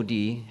D.L.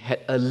 Moody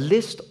had a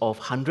list of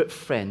 100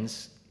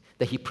 friends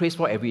that he prays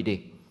for every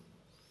day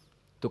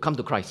to come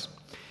to Christ.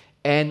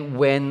 And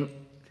when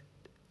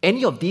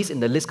any of these in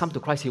the list come to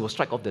Christ, he will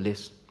strike off the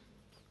list.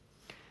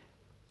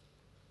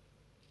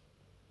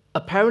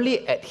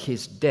 Apparently, at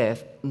his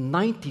death,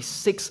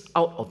 96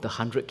 out of the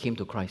 100 came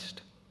to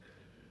Christ.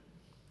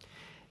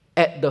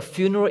 At the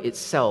funeral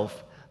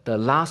itself, the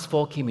last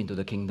 4 came into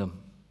the kingdom.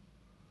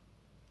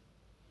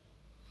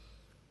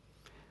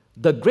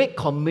 The Great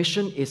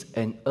Commission is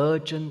an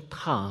urgent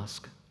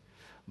task,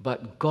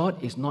 but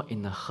God is not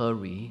in a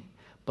hurry,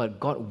 but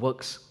God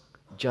works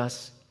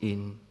just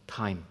in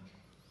time.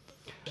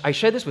 I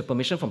share this with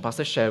permission from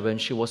Pastor Sharon.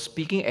 She was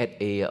speaking at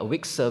a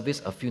wake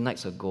service a few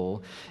nights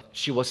ago.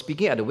 She was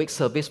speaking at a wake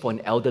service for an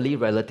elderly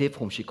relative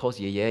whom she calls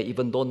Yeye,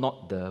 even though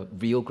not the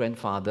real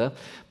grandfather.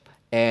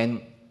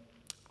 And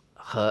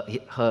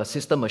her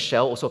sister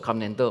Michelle, also a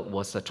covenanter,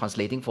 was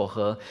translating for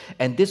her.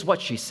 And this is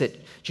what she said.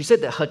 She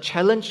said that her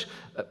challenge,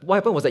 what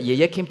happened was that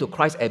Yeye came to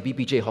Christ at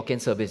BPJ Hokkien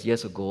service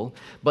years ago,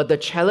 but the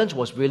challenge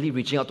was really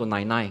reaching out to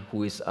Nai Nai,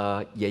 who is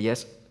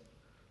Yeye's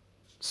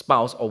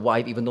spouse or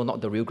wife, even though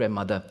not the real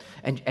grandmother.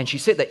 And she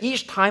said that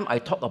each time I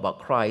talk about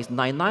Christ,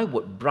 Nai Nai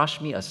would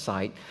brush me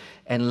aside.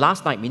 And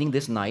last night, meaning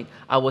this night,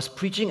 I was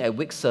preaching at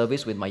wake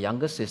service with my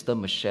younger sister,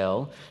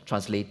 Michelle,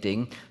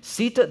 translating.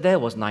 Seated there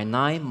was Nai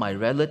Nai, my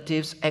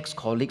relatives,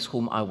 ex-colleagues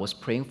whom I was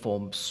praying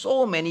for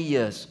so many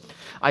years.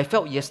 I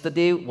felt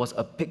yesterday was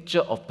a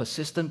picture of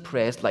persistent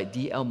prayers like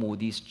D.L.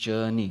 Moody's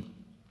journey.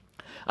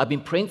 I've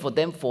been praying for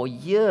them for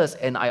years,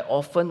 and I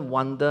often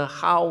wonder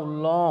how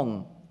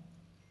long.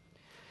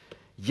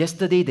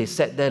 Yesterday, they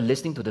sat there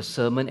listening to the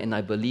sermon, and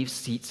I believe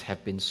seeds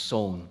have been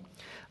sown.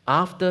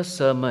 After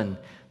sermon,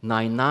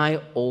 Nai Nai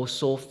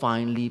also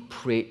finally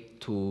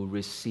prayed to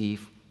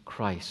receive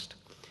Christ.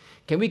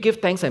 Can we give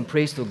thanks and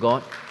praise to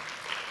God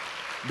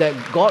that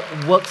God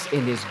works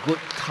in His good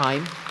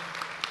time?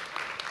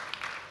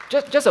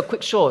 Just a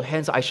quick show of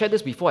hands. I shared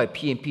this before at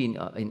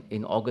PMP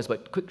in August,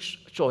 but quick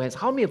show of hands.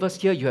 How many of us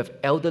here, you have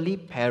elderly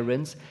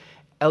parents,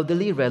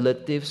 elderly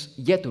relatives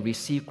yet to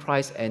receive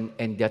Christ and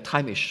their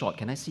time is short?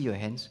 Can I see your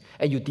hands?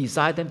 And you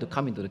desire them to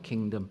come into the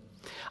kingdom.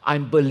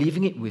 I'm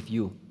believing it with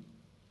you.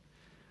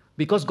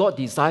 Because God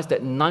desires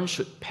that none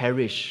should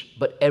perish,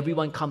 but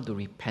everyone come to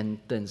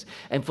repentance.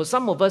 And for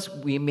some of us,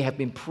 we may have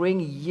been praying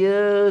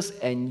years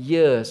and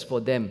years for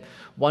them,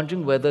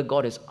 wondering whether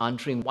God is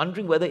answering,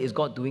 wondering whether is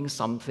God doing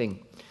something.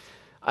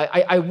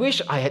 I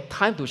wish I had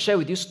time to share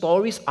with you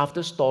stories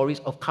after stories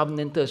of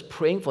covenanters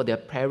praying for their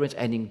parents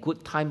and in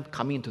good time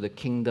coming into the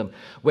kingdom.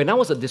 When I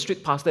was a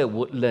district pastor at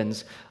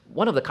Woodlands,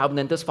 one of the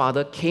covenanters'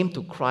 father came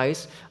to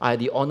Christ. I had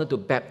the honor to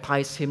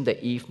baptize him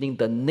that evening.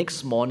 The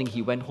next morning,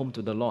 he went home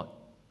to the Lord.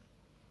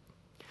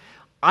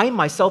 I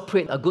myself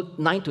prayed a good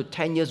 9 to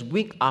 10 years,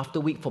 week after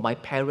week, for my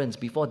parents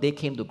before they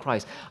came to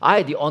Christ. I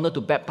had the honor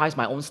to baptize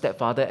my own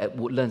stepfather at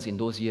Woodlands in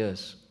those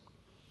years.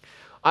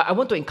 I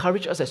want to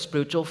encourage us as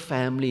spiritual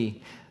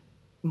family.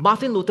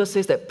 Martin Luther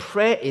says that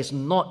prayer is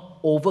not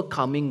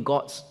overcoming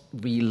God's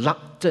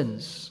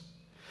reluctance,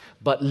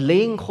 but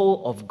laying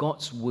hold of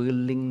God's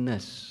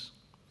willingness.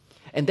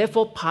 And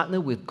therefore partner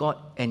with God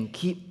and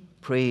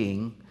keep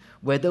praying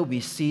whether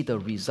we see the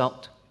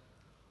result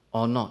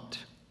or not.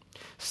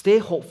 Stay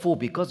hopeful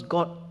because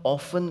God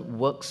often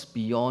works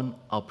beyond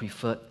our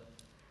preferred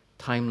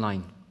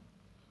timeline.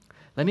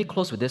 Let me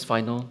close with this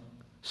final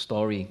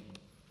story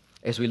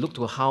as we look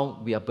to how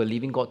we are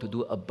believing God to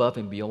do above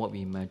and beyond what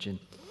we imagine.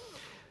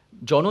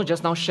 Jono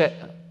just now shared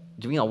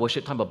during our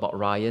worship time about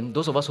Ryan.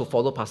 Those of us who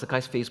follow Pastor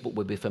Kai's Facebook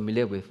will be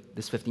familiar with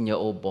this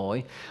 15-year-old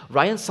boy.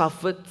 Ryan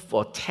suffered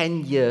for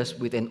 10 years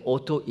with an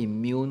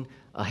autoimmune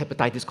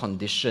hepatitis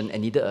condition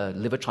and needed a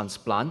liver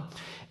transplant.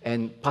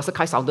 And Pastor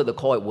Kai sounded the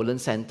call at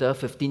Woodlands Center.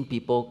 15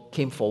 people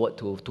came forward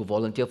to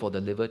volunteer for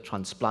the liver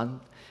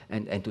transplant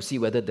and to see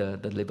whether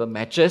the liver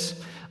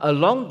matches.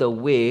 Along the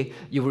way,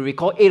 you will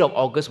recall 8th of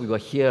August, we were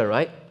here,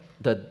 right?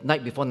 The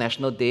night before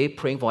National Day,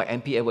 praying for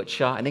MP Edward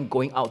Shah, and then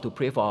going out to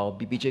pray for our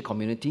BBJ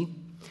community.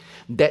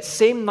 That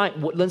same night,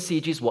 Woodlands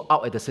CGs were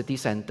out at the city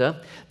center.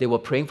 They were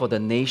praying for the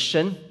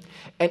nation.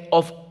 And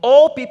of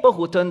all people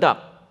who turned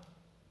up,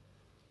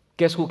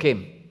 guess who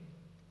came?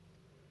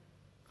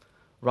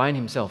 Ryan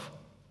himself.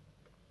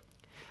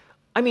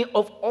 I mean,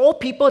 of all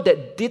people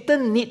that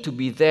didn't need to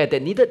be there,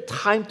 that needed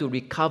time to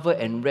recover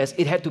and rest,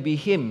 it had to be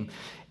him.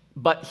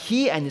 But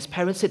he and his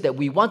parents said that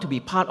we want to be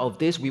part of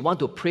this. We want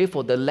to pray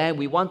for the land.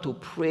 We want to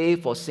pray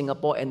for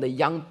Singapore and the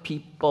young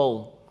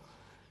people.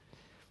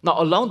 Now,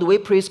 along the way,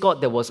 praise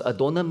God, there was a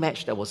donor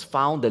match that was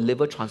found. The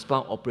liver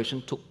transplant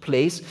operation took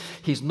place.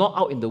 He's not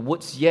out in the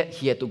woods yet.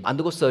 He had to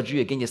undergo surgery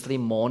again yesterday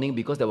morning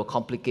because there were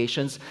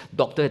complications.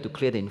 Doctor had to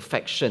clear the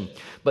infection.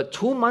 But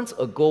 2 months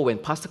ago, when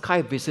Pastor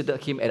Kai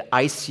visited him at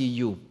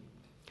ICU,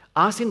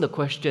 asked him the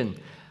question,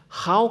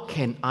 how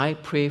can I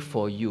pray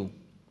for you?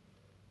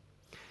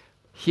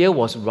 Here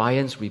was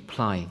Ryan's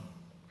reply.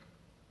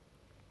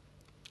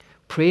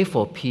 Pray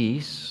for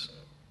peace.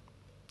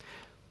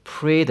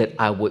 Pray that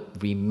I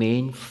would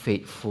remain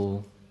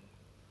faithful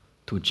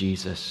to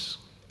Jesus.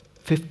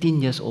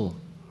 15 years old.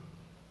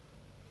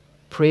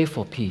 Pray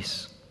for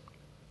peace.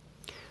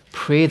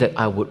 Pray that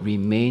I would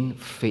remain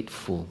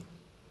faithful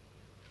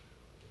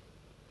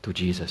to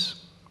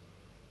Jesus.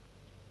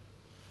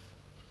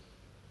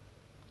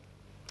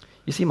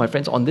 You see, my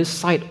friends, on this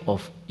side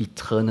of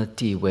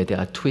eternity where there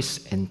are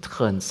twists and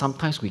turns,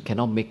 sometimes we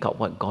cannot make out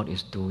what God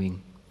is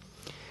doing.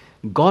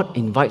 God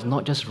invites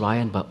not just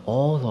Ryan, but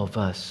all of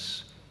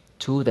us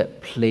to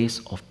that place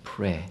of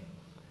prayer.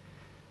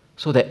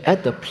 So that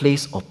at the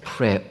place of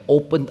prayer,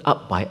 opened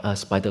up by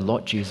us, by the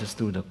Lord Jesus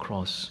through the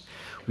cross,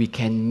 we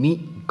can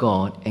meet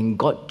God, and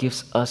God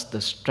gives us the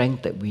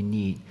strength that we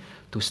need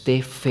to stay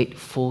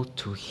faithful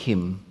to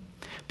Him,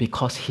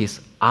 because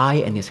His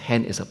eye and His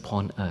hand is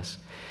upon us,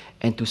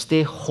 and to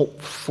stay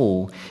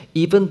hopeful,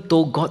 even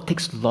though God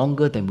takes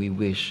longer than we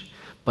wish,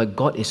 but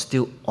God is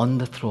still on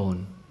the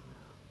throne,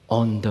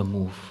 on the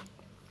move.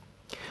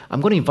 I'm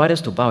going to invite us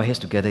to bow our heads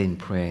together in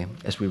prayer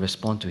as we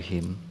respond to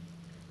Him,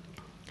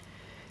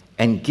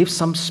 and give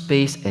some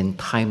space and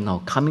time now,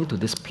 coming to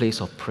this place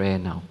of prayer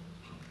now,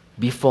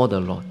 before the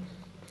Lord,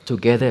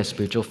 together as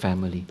spiritual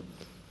family.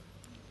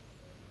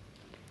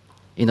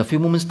 In a few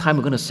moments' time,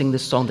 we're going to sing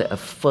this song that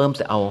affirms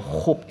that our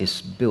hope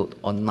is built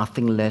on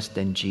nothing less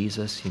than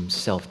Jesus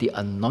Himself, the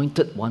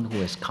anointed one who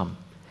has come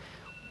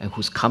and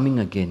who's coming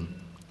again.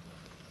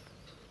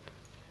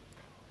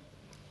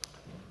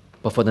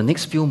 But for the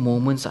next few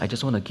moments, I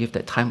just want to give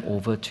that time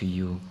over to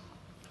you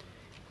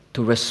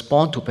to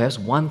respond to perhaps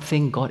one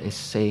thing God is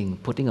saying,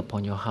 putting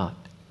upon your heart.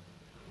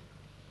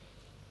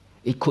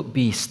 It could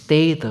be,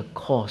 stay the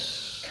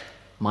course,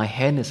 my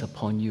hand is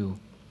upon you.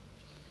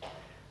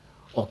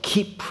 Or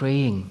keep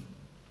praying,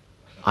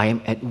 I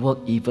am at work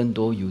even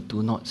though you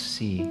do not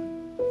see.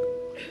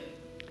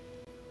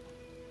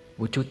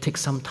 Would you take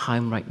some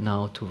time right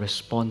now to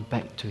respond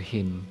back to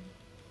Him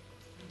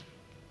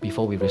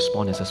before we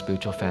respond as a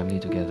spiritual family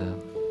together?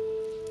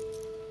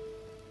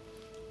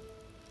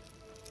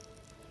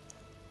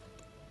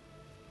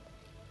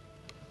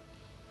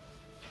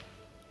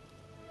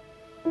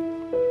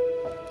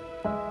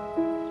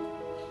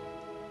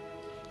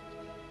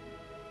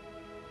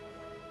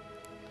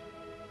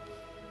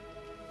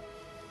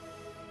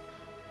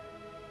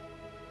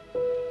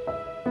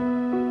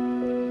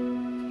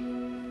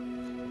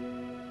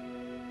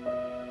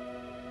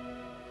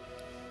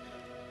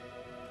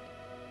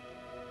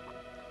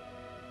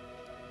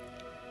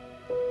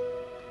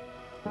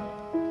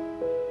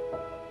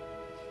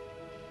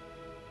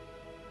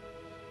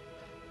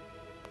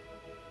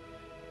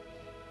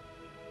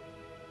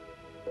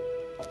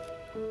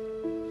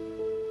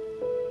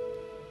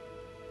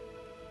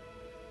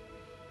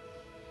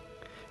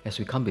 As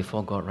we come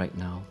before God right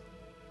now,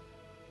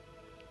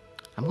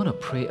 I'm going to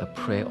pray a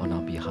prayer on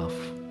our behalf.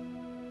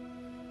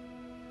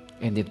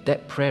 And if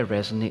that prayer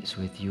resonates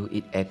with you,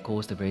 it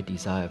echoes the very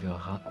desire of your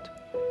heart,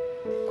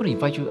 I'm going to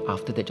invite you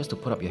after that just to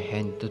put up your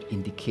hand to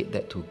indicate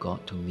that to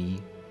God, to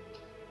me.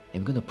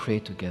 And we're going to pray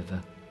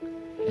together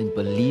and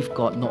believe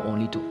God not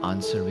only to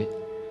answer it,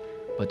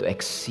 but to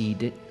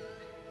exceed it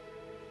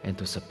and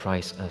to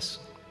surprise us.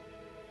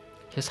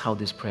 Here's how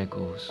this prayer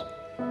goes.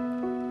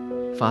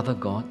 Father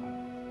God,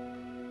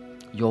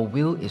 your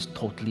will is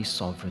totally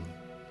sovereign.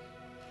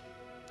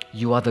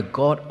 You are the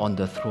God on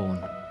the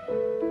throne,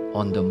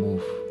 on the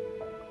move.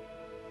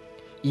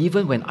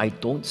 Even when I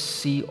don't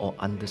see or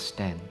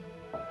understand.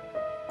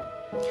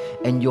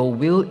 And your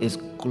will is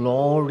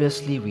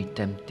gloriously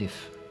redemptive.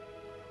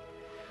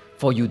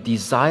 For you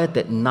desire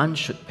that none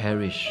should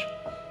perish,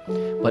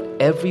 but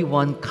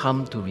everyone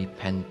come to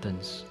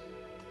repentance.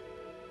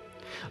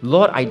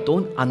 Lord, I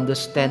don't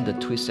understand the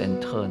twists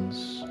and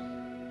turns,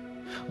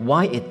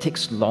 why it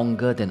takes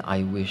longer than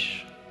I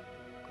wish.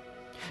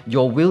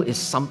 Your will is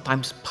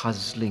sometimes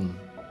puzzling,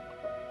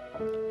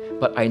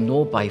 but I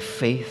know by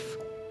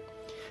faith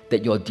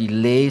that your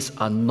delays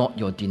are not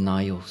your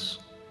denials,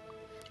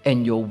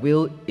 and your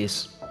will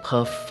is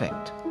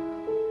perfect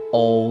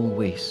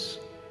always.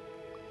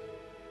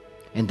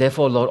 And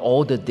therefore, Lord,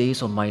 all the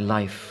days of my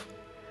life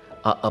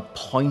are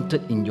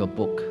appointed in your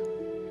book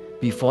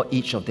before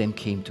each of them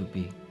came to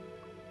be.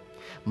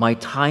 My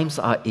times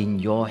are in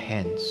your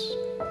hands.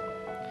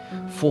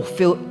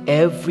 Fulfill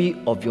every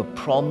of your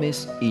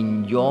promise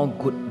in your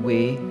good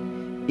way,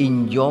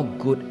 in your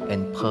good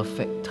and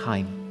perfect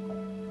time.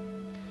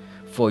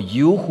 For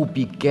you who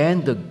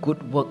began the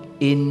good work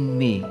in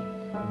me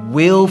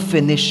will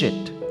finish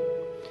it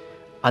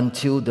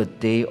until the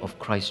day of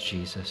Christ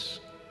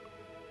Jesus.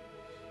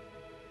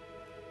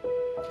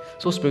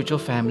 So spiritual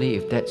family,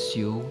 if that's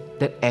you,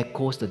 that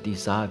echoes the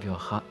desire of your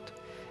heart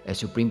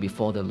as you bring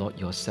before the Lord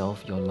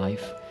yourself, your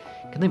life,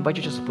 can I invite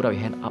you just to put out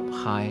your hand up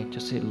high?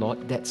 Just say,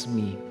 Lord, that's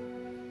me.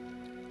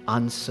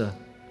 Answer,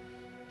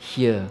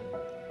 hear,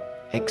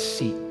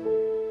 exceed.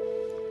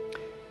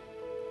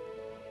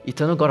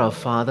 Eternal God our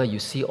Father, you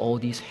see all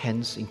these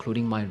hands,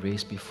 including my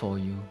race before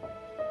you.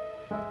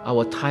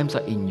 Our times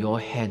are in your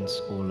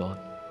hands, O Lord.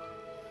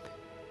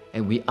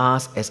 And we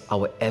ask as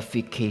our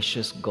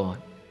efficacious God,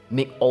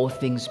 make all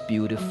things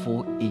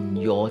beautiful in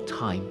your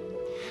time.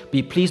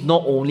 Be pleased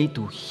not only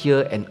to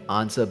hear and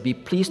answer, be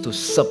pleased to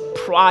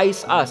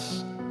surprise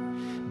us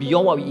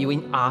beyond what we're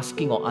even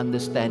asking or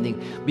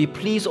understanding. Be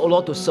pleased, O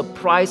Lord, to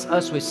surprise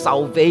us with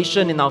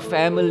salvation in our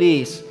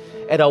families,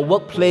 at our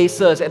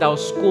workplaces, at our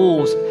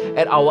schools,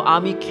 at our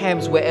army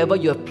camps, wherever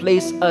you have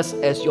placed us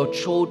as your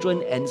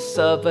children and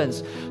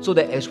servants, so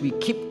that as we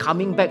keep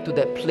coming back to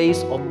that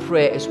place of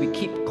prayer, as we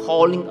keep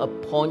calling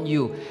upon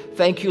you,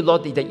 thank you,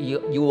 Lord, that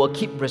you will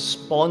keep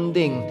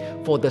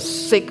responding for the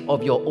sake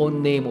of your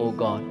own name, O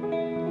God.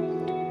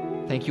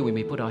 Thank you. We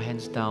may put our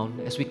hands down.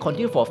 As we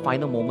continue for our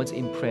final moments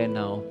in prayer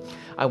now,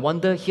 I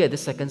wonder here at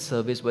this second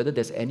service whether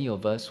there's any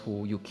of us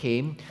who you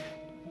came,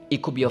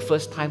 it could be your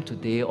first time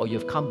today or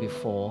you've come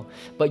before,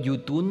 but you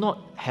do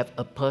not have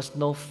a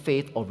personal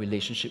faith or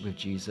relationship with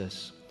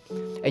Jesus.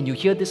 And you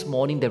hear this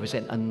morning there is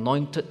an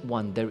anointed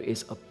one, there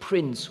is a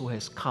prince who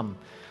has come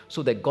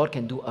so that God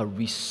can do a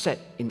reset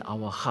in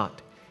our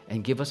heart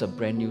and give us a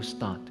brand new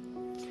start.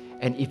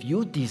 And if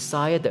you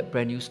desire that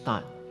brand new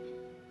start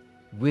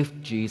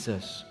with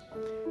Jesus,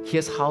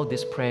 here's how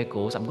this prayer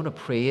goes. I'm going to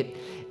pray it,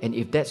 and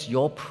if that's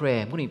your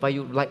prayer, I'm going to invite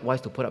you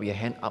likewise to put up your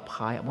hand up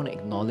high. I'm going to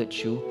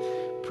acknowledge you,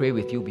 pray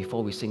with you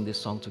before we sing this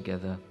song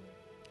together.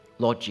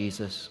 Lord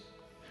Jesus,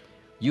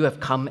 you have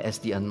come as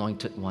the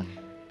anointed one,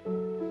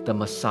 the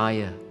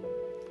Messiah.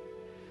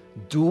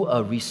 Do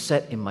a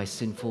reset in my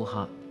sinful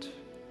heart.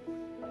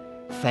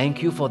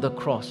 Thank you for the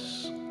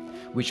cross,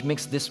 which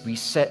makes this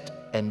reset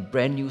and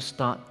brand new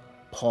start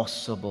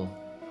possible.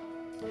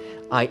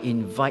 I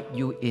invite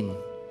you in.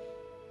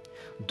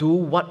 Do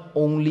what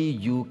only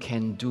you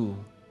can do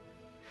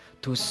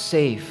to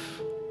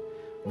save,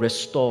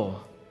 restore,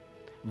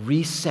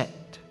 reset,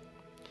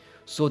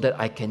 so that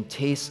I can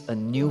taste a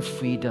new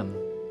freedom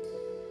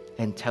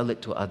and tell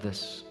it to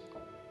others.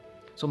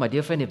 So my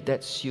dear friend, if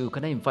that's you,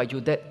 can I invite you,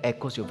 that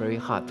echoes your very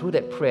heart. Through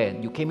that prayer,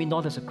 you came in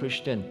not as a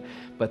Christian,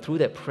 but through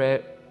that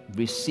prayer,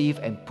 receive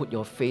and put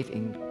your faith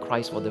in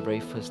Christ for the very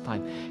first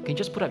time. Can you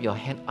just put up your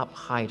hand up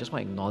high? I just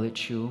want to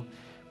acknowledge you,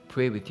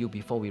 pray with you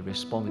before we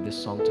respond with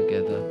this song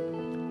together.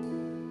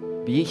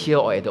 Be it here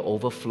or at the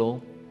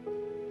overflow.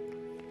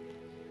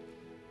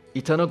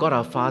 Eternal God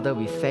our Father,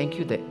 we thank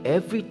you that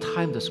every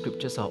time the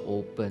scriptures are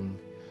open,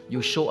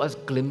 you show us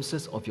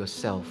glimpses of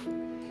yourself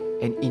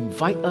and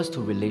invite us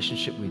to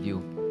relationship with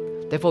you.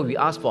 Therefore, we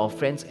ask for our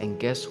friends and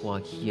guests who are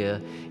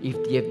here,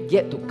 if they have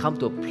yet to come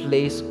to a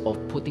place of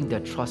putting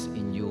their trust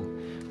in you,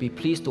 be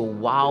pleased to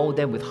wow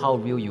them with how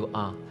real you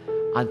are.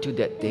 Until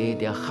that day,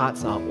 their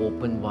hearts are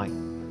open wide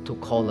to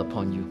call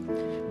upon you.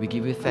 We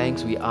give you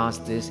thanks. We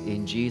ask this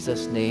in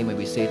Jesus' name, and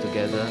we say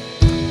together,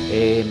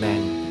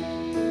 Amen.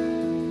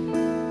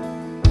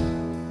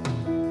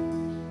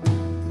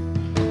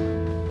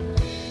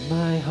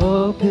 My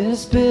hope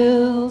is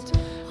built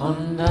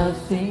on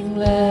nothing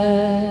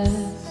less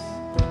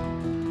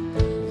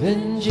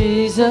than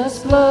Jesus'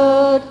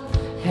 blood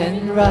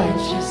and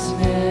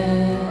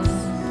righteousness.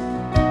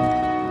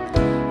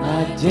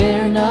 I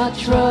dare not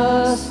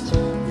trust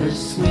the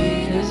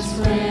sweetest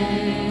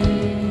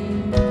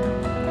frame,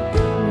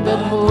 but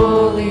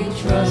wholly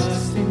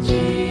trust in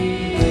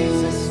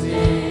Jesus'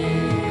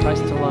 name.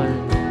 Christ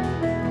alone.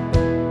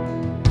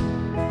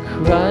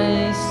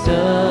 Christ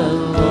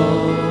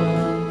alone,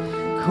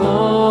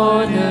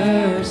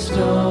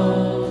 cornerstone,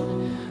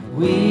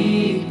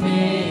 weak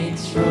made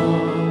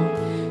strong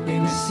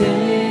in the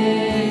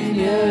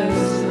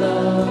Savior's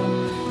love.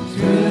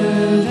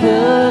 Through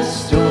the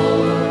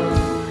storm,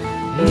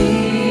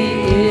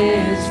 He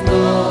is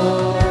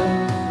Lord,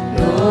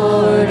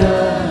 Lord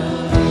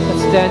of.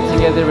 Let's stand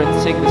together and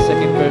sing the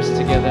second verse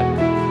together.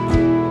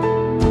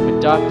 When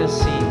darkness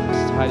seems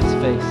to hide His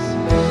face.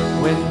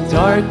 When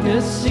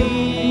darkness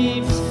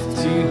seems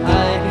to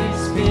hide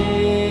His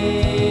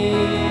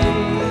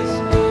face,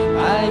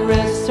 I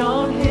rest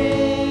on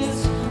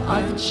His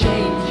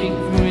unchanging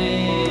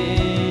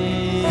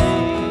grace.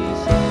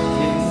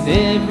 In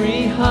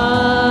every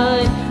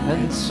high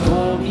and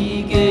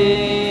stormy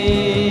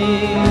gale,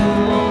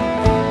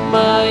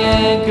 my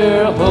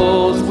anchor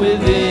holds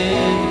within.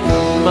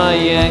 My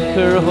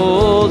anchor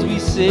holds, we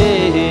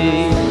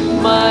say.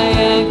 My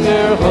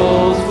anchor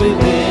holds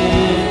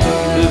within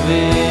the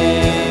veil.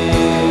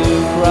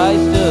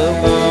 Christ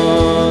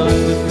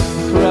alone,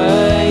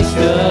 Christ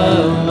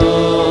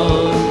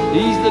alone.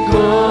 He's the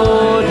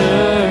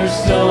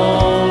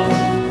cornerstone,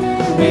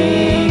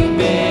 weak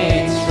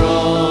made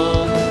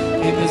strong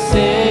in the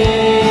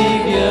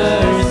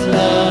Savior's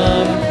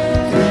love.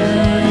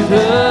 Through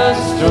the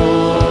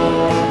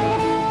storm,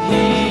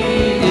 He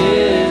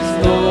is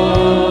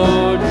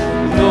Lord,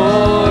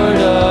 Lord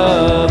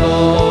of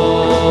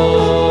all.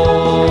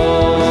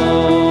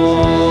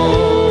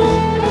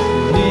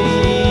 He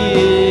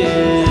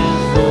is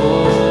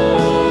Lord,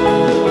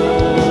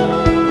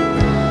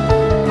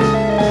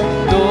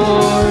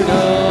 Lord of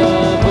all.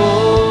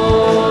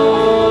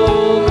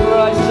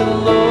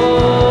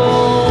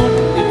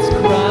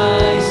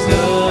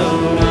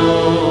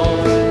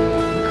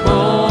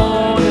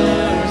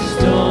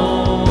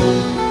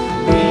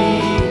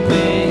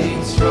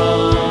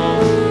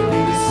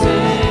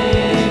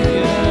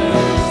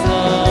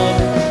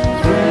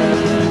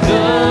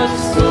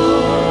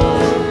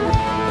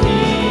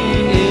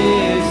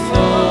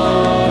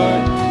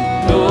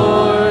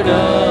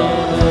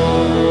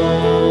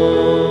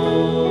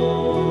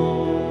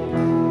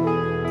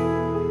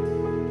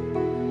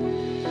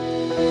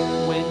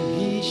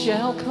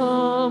 shall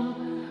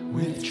come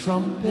with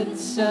trumpet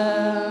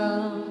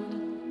sound.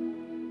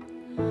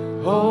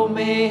 Oh,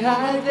 may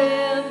I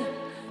then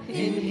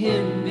in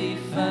him be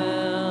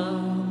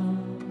found,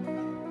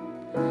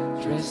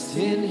 dressed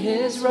in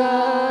his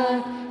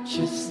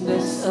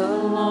righteousness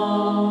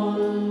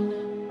alone,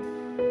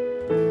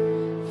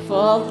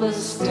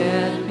 faultless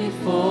stand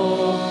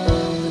before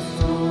the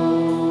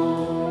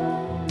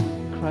throne.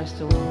 Christ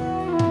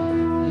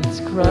alone. It's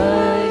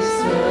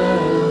Christ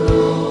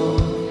alone.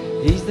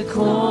 He's the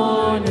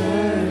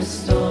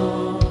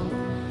cornerstone,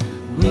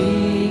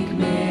 weak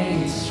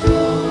made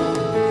strong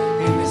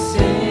in the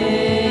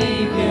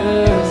Savior's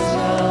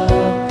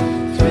love.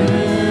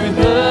 Through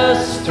the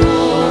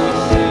storm,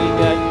 see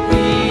that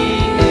He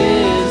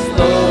is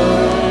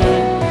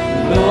Lord,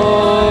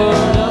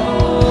 Lord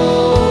of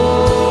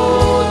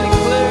all.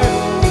 Declare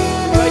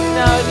right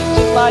now in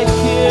each life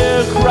here,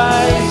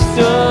 Christ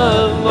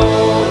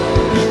alone.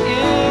 He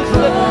is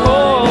the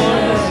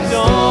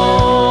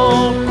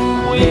cornerstone.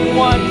 Weak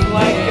ones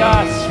like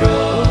us, who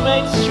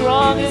made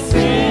strong in Jesus.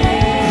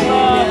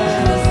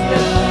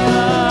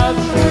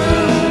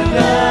 Through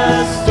the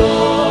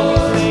storm,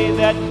 Say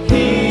that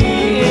He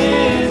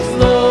is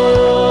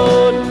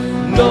Lord,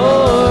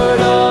 Lord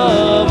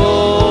of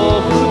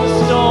all. through the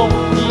storm,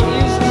 He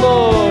is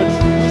Lord.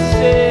 We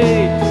say,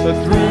 but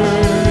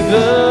Through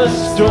the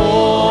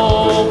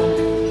storm,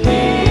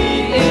 He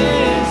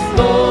is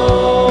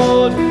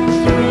Lord.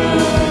 Through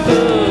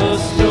the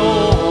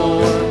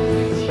storm,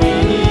 He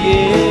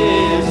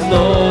is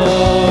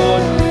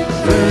Lord.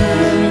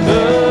 Through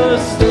the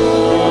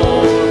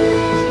storm,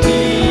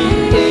 He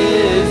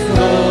is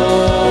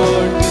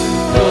Lord,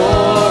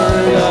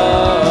 Lord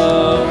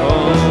of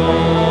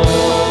all.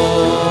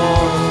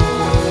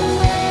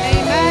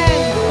 Amen.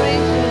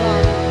 Praise you,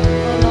 Lord.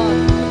 Oh, Lord.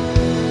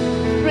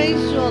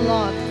 Praise you,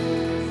 Lord.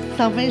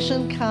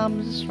 Salvation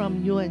comes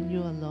from you and you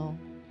alone.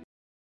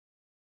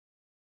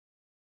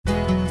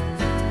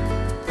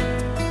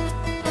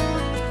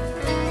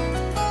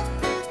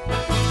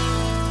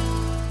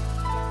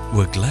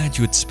 We're glad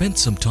you had spent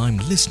some time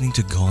listening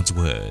to God's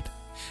Word,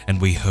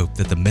 and we hope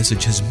that the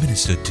message has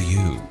ministered to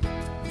you.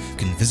 You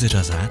can visit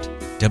us at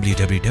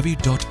www.cefc.org.sg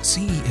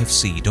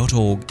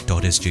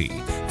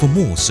for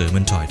more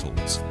sermon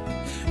titles.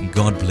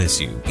 God bless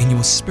you in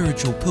your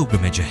spiritual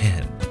pilgrimage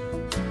ahead.